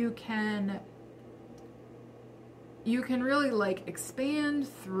 you can you can really like expand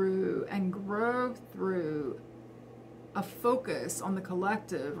through and grow through a focus on the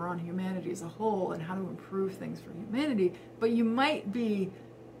collective or on humanity as a whole and how to improve things for humanity, but you might be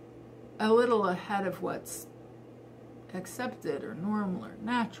a little ahead of what's accepted or normal or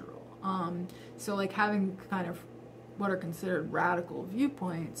natural. So like having kind of what are considered radical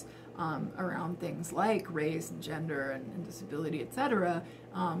viewpoints around things like race and gender and disability, etc.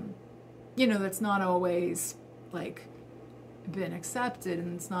 You know, that's not always like been accepted,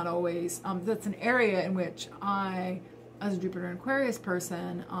 and it's not always, that's an area in which I, as a Jupiter and Aquarius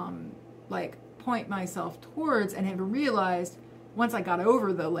person, like point myself towards and have realized once I got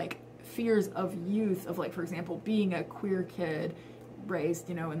over the like fears of youth of like, for example, being a queer kid raised,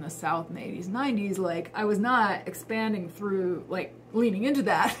 you know, in the South in the 80s, 90s, like I was not expanding through like leaning into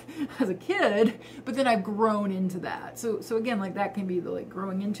that as a kid, but then I've grown into that. So again, like that can be the like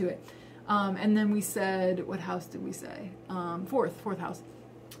growing into it. And then we said, what house did we say? Fourth house.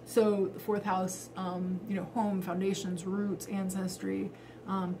 So the fourth house, you know, home, foundations, roots, ancestry.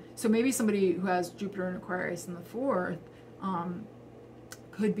 So maybe somebody who has Jupiter and Aquarius in the fourth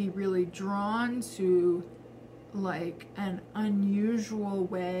could be really drawn to like an unusual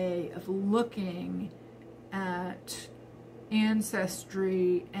way of looking at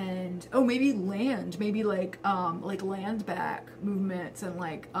ancestry and maybe land, maybe like land back movements and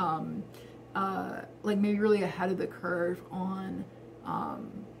like maybe really ahead of the curve on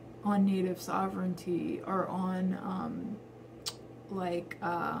native sovereignty or on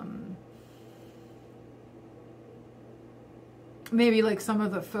maybe like some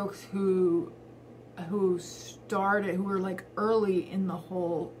of the folks who were like early in the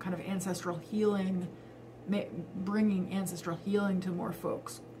whole kind of ancestral healing, bringing ancestral healing to more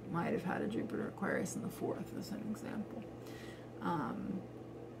folks might have had a Jupiter Aquarius in the fourth as an example.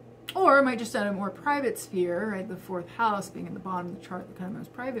 Or it might just at a more private sphere, right? The fourth house being in the bottom of the chart, the kind of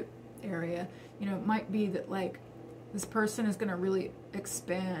most private area, you know, it might be that like this person is going to really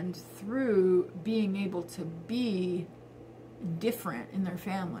expand through being able to be different in their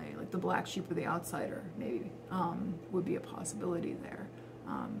family, like the black sheep or the outsider maybe would be a possibility there.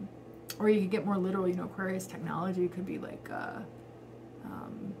 Or you could get more literal, you know, Aquarius technology could be like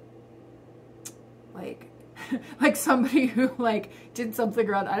like somebody who like did something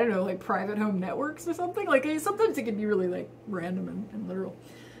around, I don't know, like private home networks or something. Like sometimes it can be really like random and literal.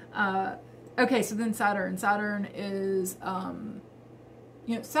 Okay, so then Saturn is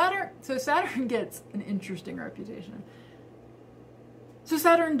you know, Saturn gets an interesting reputation. So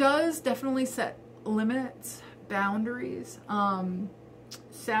Saturn does definitely set limits, boundaries.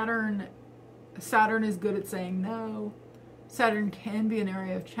 Saturn is good at saying no. Saturn can be an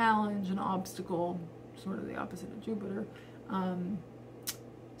area of challenge, an obstacle, sort of the opposite of Jupiter.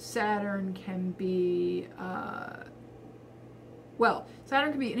 Saturn can be,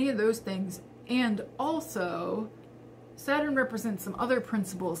 Saturn can be any of those things, and also Saturn represents some other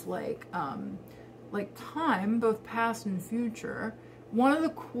principles like time, both past and future. One of the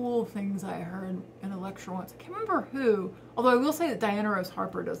cool things I heard in a lecture once, I can't remember who, although I will say that Diana Rose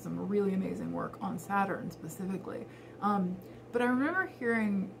Harper does some really amazing work on Saturn specifically. But I remember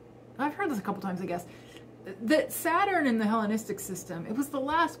hearing, I've heard this a couple times I guess, that Saturn in the Hellenistic system, it was the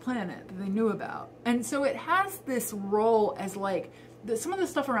last planet that they knew about. And so it has this role as like, some of the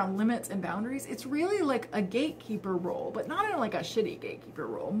stuff around limits and boundaries, it's really like a gatekeeper role, but not in like a shitty gatekeeper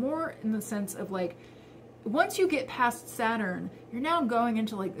role, more in the sense of like, once you get past Saturn, you're now going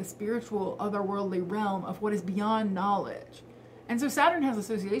into like the spiritual, otherworldly realm of what is beyond knowledge. And so Saturn has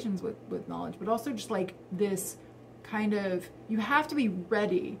associations with knowledge, but also just like this kind of, you have to be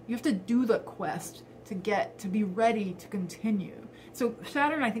ready. You have to do the quest to be ready to continue. So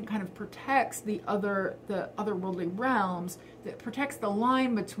Saturn, I think, kind of protects the otherworldly realms, that protects the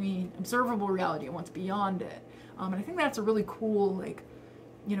line between observable reality and what's beyond it. And I think that's a really cool, like,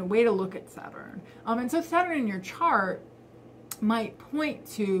 you know, way to look at Saturn. And so Saturn in your chart might point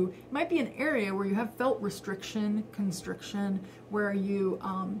to, might be an area where you have felt restriction, constriction, where you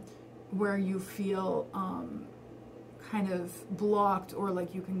feel kind of blocked, or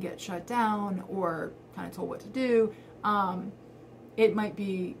like you can get shut down or kind of told what to do. It might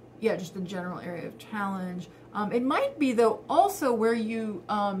be, yeah, just a general area of challenge. It might be, though, also where you,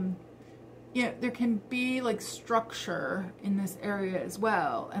 you know, there can be like structure in this area as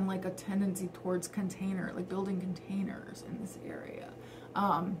well, and like a tendency towards container, like building containers in this area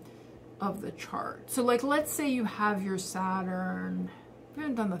of the chart. So like, let's say you have your Saturn, we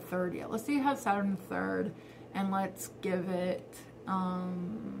haven't done the third yet. Let's say you have Saturn third, and let's give it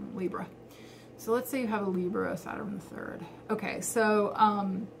Libra. So let's say you have a Libra Saturn the third. Okay, so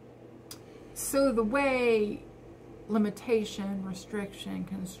so the way limitation, restriction,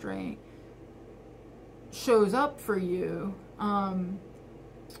 constraint shows up for you,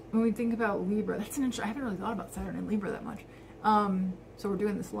 when we think about Libra, that's an interesting, I haven't really thought about Saturn and Libra that much. So we're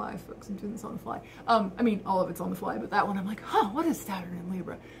doing this live, folks. I'm doing this on the fly. I mean, all of it's on the fly, but that one I'm like, huh, what is Saturn and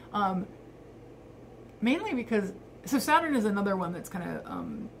Libra? Mainly because, so Saturn is another one that's kind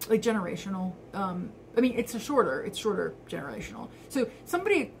of like generational. I mean, it's shorter generational. So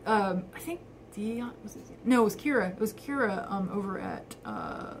somebody, I think Dion, was it? No, it was Kira. It was Kira over at,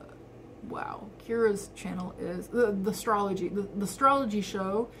 wow, Kira's channel is the Astrology, the Astrology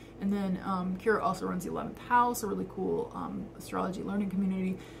show. And then Kira also runs the 11th house, a really cool astrology learning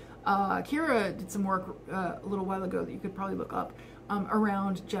community. Kira did some work a little while ago that you could probably look up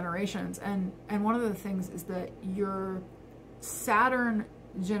around generations. And one of the things is that your Saturn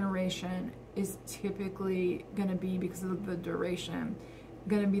generation is typically going to be, because of the duration,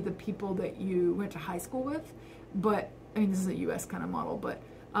 going to be the people that you went to high school with. But, I mean, this is a US kind of model, but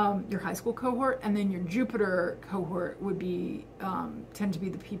your high school cohort, and then your Jupiter cohort would be, tend to be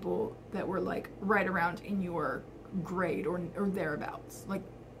the people that were like right around in your grade or thereabouts, like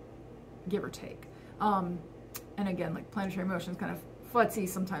give or take. And again, like planetary motion is kind of futzy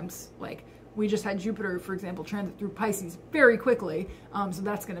sometimes. Like we just had Jupiter, for example, transit through Pisces very quickly. So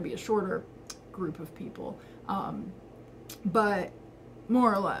that's going to be a shorter group of people. But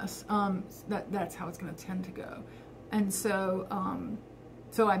more or less, that's how it's going to tend to go. And so,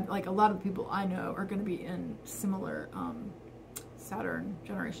 so I'm like, a lot of the people I know are going to be in similar Saturn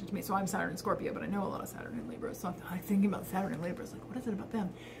generation to me. So I'm Saturn and Scorpio, but I know a lot of Saturn and Libra. So I'm thinking about Saturn and Libra. It's like, what is it about them?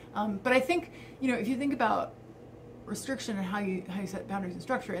 But I think, you know, if you think about restriction and how you set boundaries and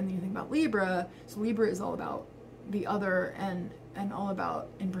structure, and then you think about Libra, so Libra is all about the other and all about,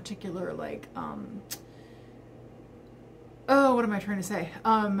 in particular, like, oh, what am I trying to say?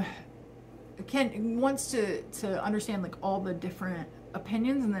 Wants to understand like all the different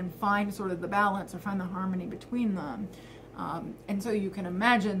opinions and then find sort of the balance or find the harmony between them. And so you can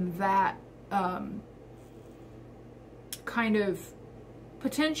imagine that kind of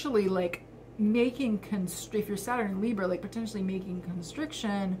potentially like making if you're Saturn and Libra, like potentially making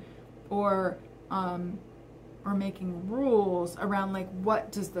constriction or making rules around like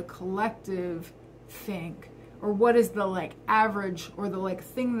what does the collective think, or what is the like average or the like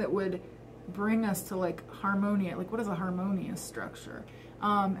thing that would bring us to like harmonia, like what is a harmonious structure.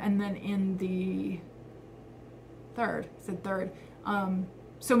 And then in the third,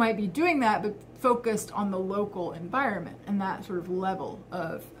 so might be doing that, but focused on the local environment and that sort of level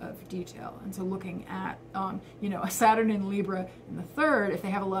of detail. And so looking at, you know, a Saturn in Libra in the third, if they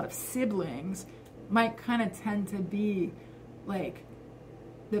have a lot of siblings, might kind of tend to be like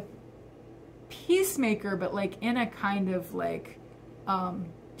the peacemaker, but like in a kind of like,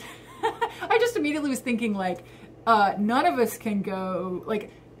 I just immediately was thinking like, none of us can go,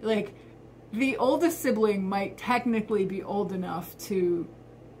 like the oldest sibling might technically be old enough to,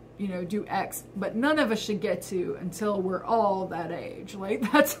 you know, do X, but none of us should get to until we're all that age. Like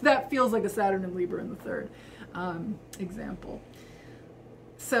that feels like a Saturn and Libra in the third example.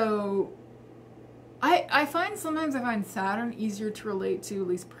 So I find sometimes I find Saturn easier to relate to, at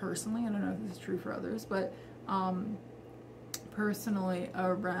least personally. I don't know if this is true for others, but personally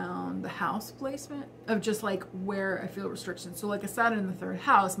around the house placement of just like where I feel restrictions. So like a Saturn in the third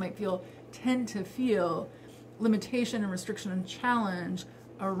house might tend to feel limitation and restriction and challenge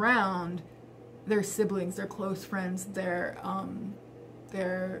around their siblings, their close friends, their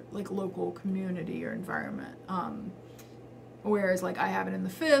like local community or environment. Whereas like I have it in the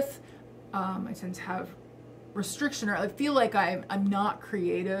fifth, I tend to have restriction, or I feel like I'm not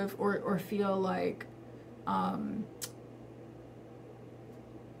creative, or feel like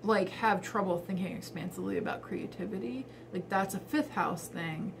have trouble thinking expansively about creativity. Like that's a fifth house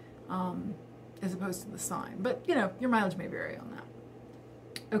thing, as opposed to the sign. But you know, your mileage may vary on that.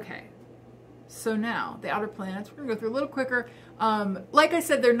 Okay, so now the outer planets, we're gonna go through a little quicker. Like I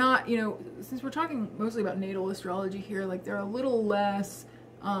said, they're not, you know, since we're talking mostly about natal astrology here, like they're a little less,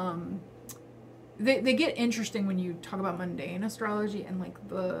 they get interesting when you talk about mundane astrology and like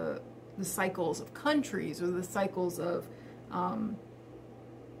the cycles of countries, or the cycles of,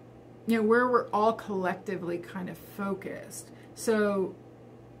 you know, where we're all collectively kind of focused. So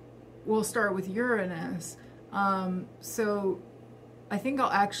we'll start with Uranus. So I think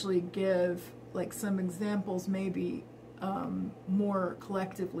I'll actually give like some examples, maybe more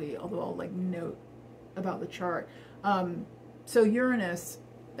collectively, although I'll like note about the chart. So Uranus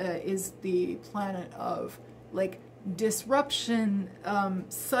is the planet of like disruption,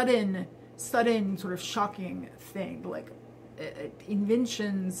 sudden sort of shocking thing, like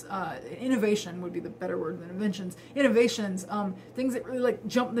inventions, innovation would be the better word than inventions, innovations, things that really like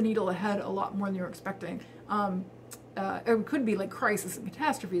jump the needle ahead a lot more than you're expecting. It could be like crisis and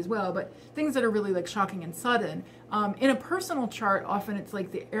catastrophe as well, but things that are really like shocking and sudden. In a personal chart, often it's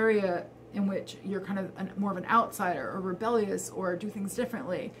like the area in which you're kind of more of an outsider or rebellious or do things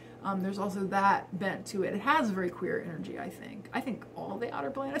differently. There's also that bent to it. It has very queer energy, I think. I think all the outer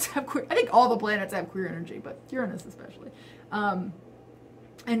planets have queer, I think all the planets have queer energy, but Uranus especially.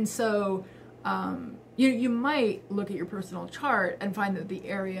 And so you might look at your personal chart and find that the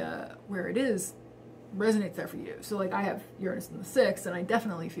area where it is resonates there for you. So like I have Uranus in the 6th, and I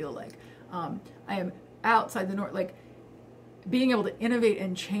definitely feel like I am outside the north, like being able to innovate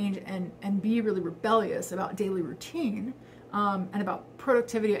and change and be really rebellious about daily routine, and about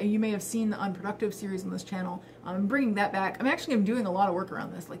productivity. You may have seen the Unproductive series on this channel. I'm bringing that back. I'm actually doing a lot of work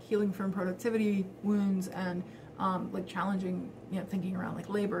around this, like healing from productivity wounds and like challenging, thinking around like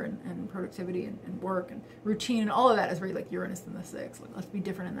labor and productivity and work and routine, and all of that is very like Uranus in the 6th. Like, let's be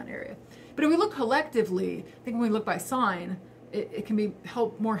different in that area. But if we look collectively, I think when we look by sign, it can be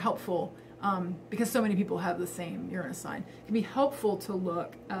more helpful, because so many people have the same Uranus sign. It can be helpful to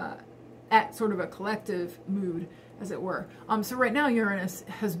look at sort of a collective mood, as it were. So right now Uranus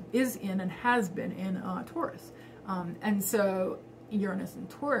is in and has been in Taurus. And so Uranus and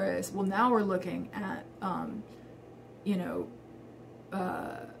Taurus, well, now we're looking at,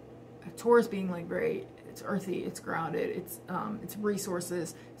 Taurus being like very, it's earthy, it's grounded, it's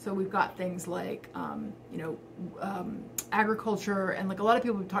resources. So we've got things like, agriculture, and like a lot of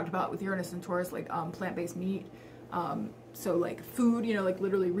people have talked about with Uranus and Taurus, like plant-based meat. So like food, like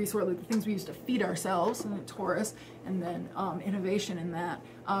literally resource, like the things we use to feed ourselves, and Taurus, and then innovation in that.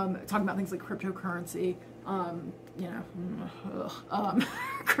 Talking about things like cryptocurrency,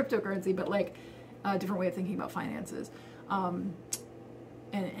 cryptocurrency, but like a different way of thinking about finances, and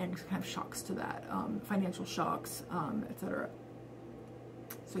kind of shocks to that, financial shocks, etc.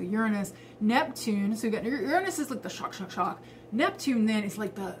 So Uranus, Neptune, so you got Uranus is like the shock. Neptune then is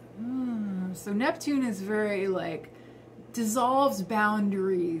like the, so Neptune is very like, dissolves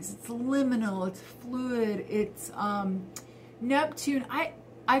boundaries, it's liminal, it's fluid, it's, Neptune,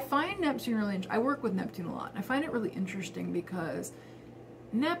 I find Neptune really interesting. I work with Neptune a lot. I find it really interesting because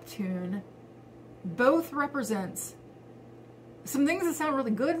Neptune both represents some things that sound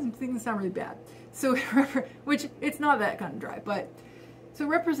really good and some things that sound really bad. So, which it's not that kind of dry, but so it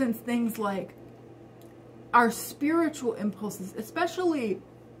represents things like our spiritual impulses, especially,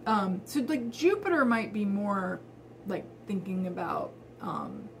 so like Jupiter might be more like thinking about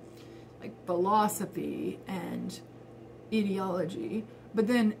like philosophy and ideology, but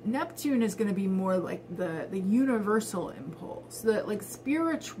then Neptune is going to be more like the universal impulse, the like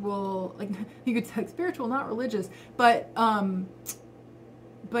spiritual, like you could say spiritual, not religious, but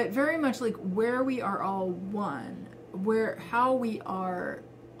very much like where we are all one, how we are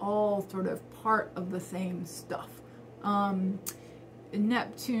all sort of part of the same stuff.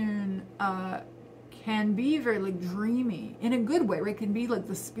 Neptune can be very like dreamy in a good way, right? It can be like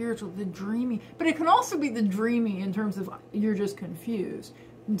the spiritual, the dreamy, but it can also be the dreamy in terms of you're just confused.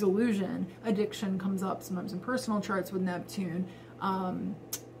 Delusion, addiction comes up sometimes in personal charts with Neptune.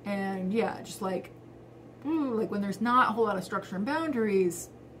 And yeah, just like, like when there's not a whole lot of structure and boundaries,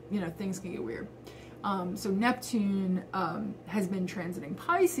 things can get weird. So Neptune has been transiting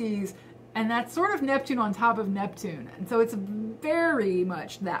Pisces, and that's sort of Neptune on top of Neptune. And so it's very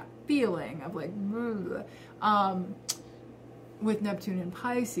much that feeling of like, with Neptune and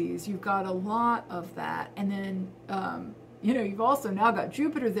Pisces, you've got a lot of that. And then, you've also now got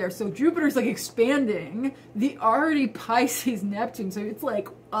Jupiter there. So Jupiter's like expanding the already Pisces Neptune. So it's like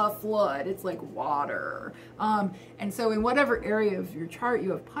a flood. It's like water. And so in whatever area of your chart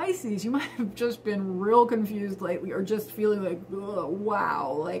you have Pisces, you might have just been real confused lately, or just feeling like,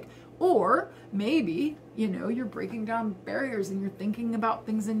 wow, like, or maybe, you're breaking down barriers and you're thinking about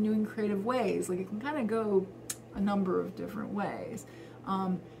things in new and creative ways. Like it can kind of go a number of different ways.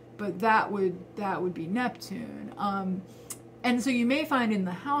 But that would be Neptune. And so you may find in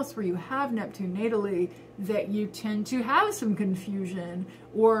the house where you have Neptune natally that you tend to have some confusion,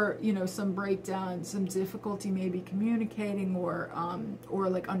 or, some breakdown, some difficulty maybe communicating or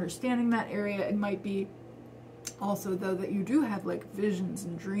like understanding that area. It might be also, though, that you do have like visions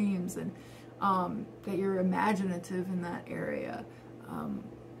and dreams, and that you're imaginative in that area,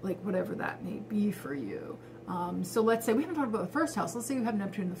 like whatever that may be for you. So let's say, we haven't talked about the first house. Let's say you have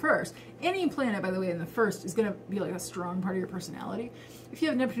Neptune in the first. Any planet, by the way, in the first is going to be like a strong part of your personality. If you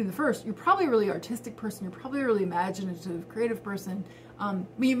have Neptune in the first, you're probably a really artistic person. You're probably a really imaginative, creative person.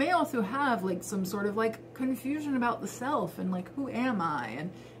 But you may also have like some sort of like confusion about the self and like, who am I?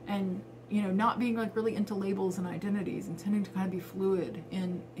 And you know, not being like really into labels and identities and tending to kind of be fluid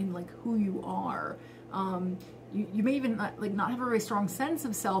in like who you are. You may even not have a very strong sense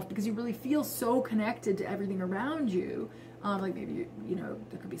of self because you really feel so connected to everything around you. Like maybe, you know,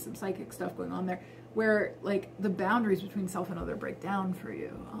 there could be some psychic stuff going on there where like the boundaries between self and other break down for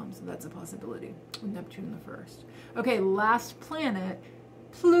you. So that's a possibility with Neptune the first. Okay, last planet,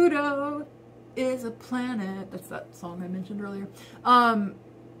 Pluto is a planet. That's that song I mentioned earlier.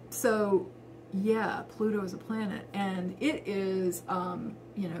 So yeah, Pluto is a planet, and it is,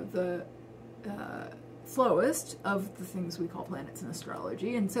 you know, the slowest of the things we call planets in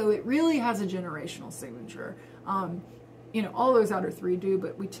astrology, and so it really has a generational signature. You know, all those outer three do,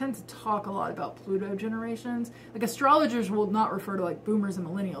 but we tend to talk a lot about Pluto generations. Like astrologers will not refer to like boomers and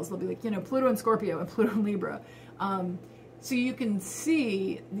millennials. They'll be like, you know, Pluto and Scorpio and Pluto and Libra. So you can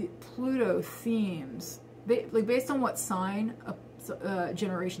see the Pluto themes, like based on what sign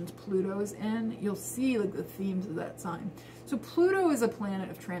generations Pluto is in, you'll see like the themes of that sign. So Pluto is a planet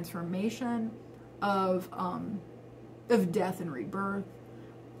of transformation, of death and rebirth,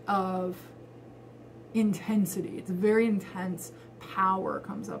 of intensity. It's very intense. Power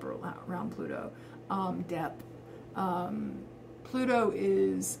comes up around Pluto. Depth. Pluto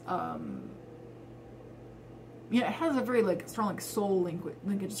is, yeah, it has a very like strong like soul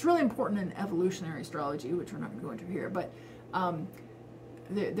linkage. It's really important in evolutionary astrology, which we're not going to go into here, but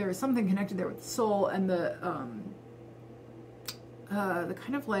there is something connected there with soul and the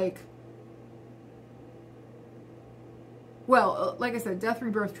kind of like, well, like I said, death,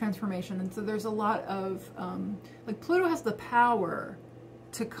 rebirth, transformation. And so there's a lot of, like Pluto has the power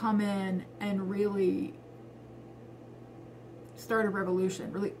to come in and really start a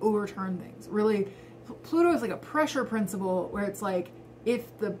revolution, really overturn things. Really, Pluto is like a pressure principle where it's like,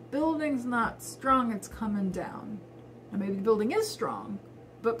 if the building's not strong, it's coming down. And maybe the building is strong,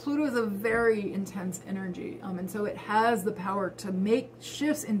 but Pluto is a very intense energy. And so it has the power to make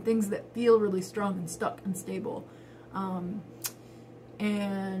shifts in things that feel really strong and stuck and stable.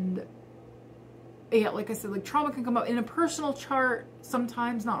 And yeah, like I said, like trauma can come up in a personal chart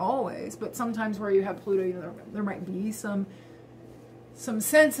sometimes, not always, but sometimes where you have Pluto, you know, there might be some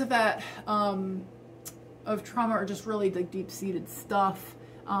sense of that, of trauma, or just really like deep-seated stuff,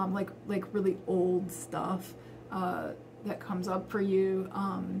 like really old stuff, that comes up for you.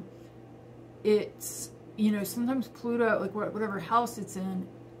 It's, you know, sometimes Pluto, like whatever house it's in,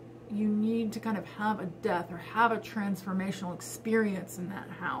 you need to kind of have a death or have a transformational experience in that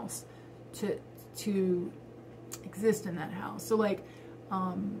house to exist in that house. So like,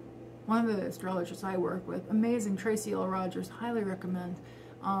 one of the astrologers I work with, amazing, Tracy L. Rogers, highly recommend,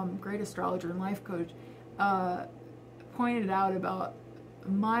 great astrologer and life coach, pointed out about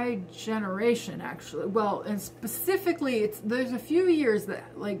my generation, actually. Well, and specifically, there's a few years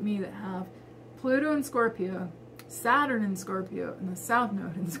that, like me, that have Pluto in Scorpio, Saturn in Scorpio, and the South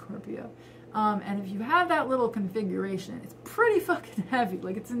Node in Scorpio. And if you have that little configuration, it's pretty fucking heavy.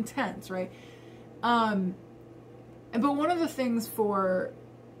 Like, it's intense, right? But one of the things for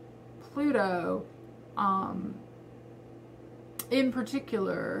Pluto, in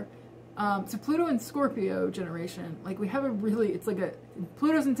particular, so Pluto and Scorpio generation, like we have a really, it's like a,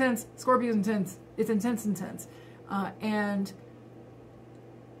 Pluto's intense, Scorpio's intense, it's intense. And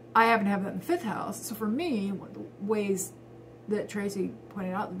I happen to have that in the 5th house. So for me, one of the ways that Tracy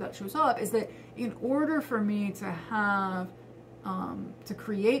pointed out that shows up is that in order for me to have, to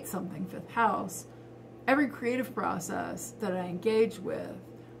create something 5th house, every creative process that I engage with,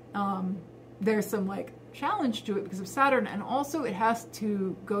 there's some like challenge to it because of Saturn, and also it has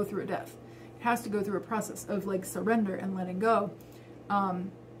to go through a death. It has to go through a process of like surrender and letting go.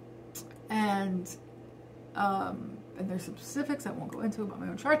 And there's some specifics I won't go into about my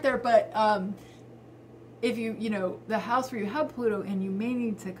own chart there, but if you know, the house where you have Pluto in, you may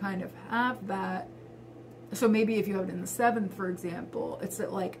need to kind of have that. So maybe if you have it in the 7th, for example, it's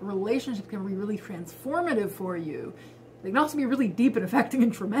that like relationships can be really transformative for you. They can also be really deep and affecting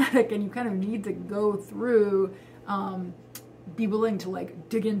and traumatic, and you kind of need to go through, be willing to like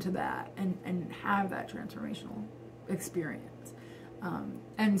dig into that and have that transformational experience.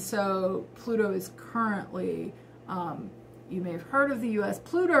 And so Pluto is currently, you may have heard of the US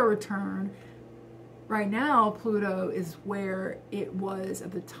Pluto return. Right now, Pluto is where it was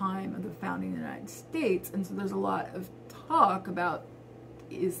at the time of the founding of the United States. And so there's a lot of talk about,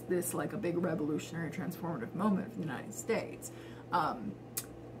 is this like a big revolutionary transformative moment for the United States?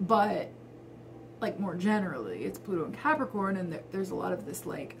 But like more generally, it's Pluto and Capricorn, and there's a lot of this,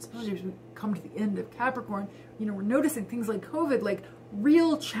 like, especially as we come to the end of Capricorn, you know, we're noticing things like COVID, like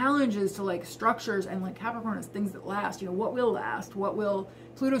real challenges to like structures, and like Capricorn is things that last, you know, what will last, what will,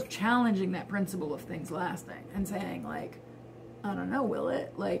 Pluto's challenging that principle of things lasting and saying like, I don't know, will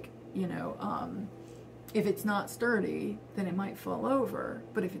it? Like, you know, if it's not sturdy, then it might fall over,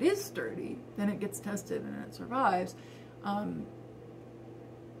 but if it is sturdy, then it gets tested and it survives.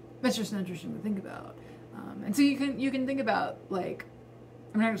 That's just interesting to think about. And so you can think about, like,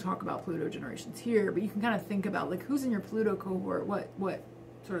 I'm not going to talk about Pluto generations here, but you can kind of think about like who's in your Pluto cohort, what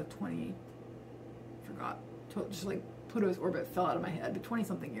sort of 20, forgot, just like Pluto's orbit fell out of my head, but 20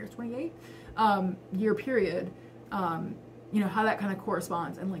 something years, 28 year period, you know, how that kind of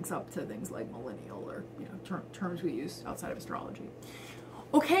corresponds and links up to things like millennial, or, you know, terms we use outside of astrology.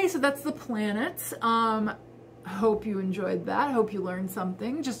 Okay, so that's the planets. Hope you enjoyed that. Hope you learned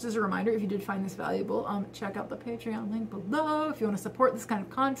something. Just as a reminder, if you did find this valuable, check out the Patreon link below. If you want to support this kind of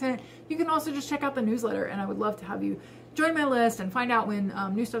content, you can also just check out the newsletter, and I would love to have you join my list and find out when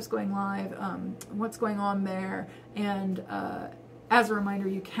new stuff's going live, what's going on there. And as a reminder,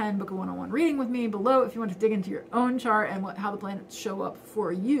 you can book a one-on-one reading with me below if you want to dig into your own chart and how the planets show up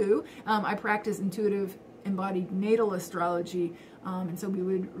for you. I practice intuitive embodied natal astrology, and so we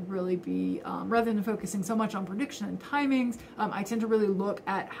would really be, rather than focusing so much on prediction and timings, I tend to really look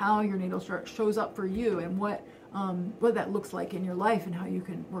at how your natal chart shows up for you and what that looks like in your life and how you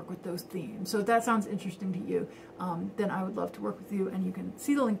can work with those themes. So if that sounds interesting to you, then I would love to work with you, and you can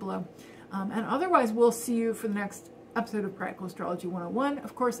see the link below. And otherwise, we'll see you for the next episode of Practical Astrology 101.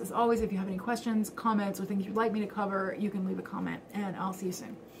 Of course, as always, if you have any questions, comments, or things you'd like me to cover, you can leave a comment, and I'll see you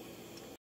soon.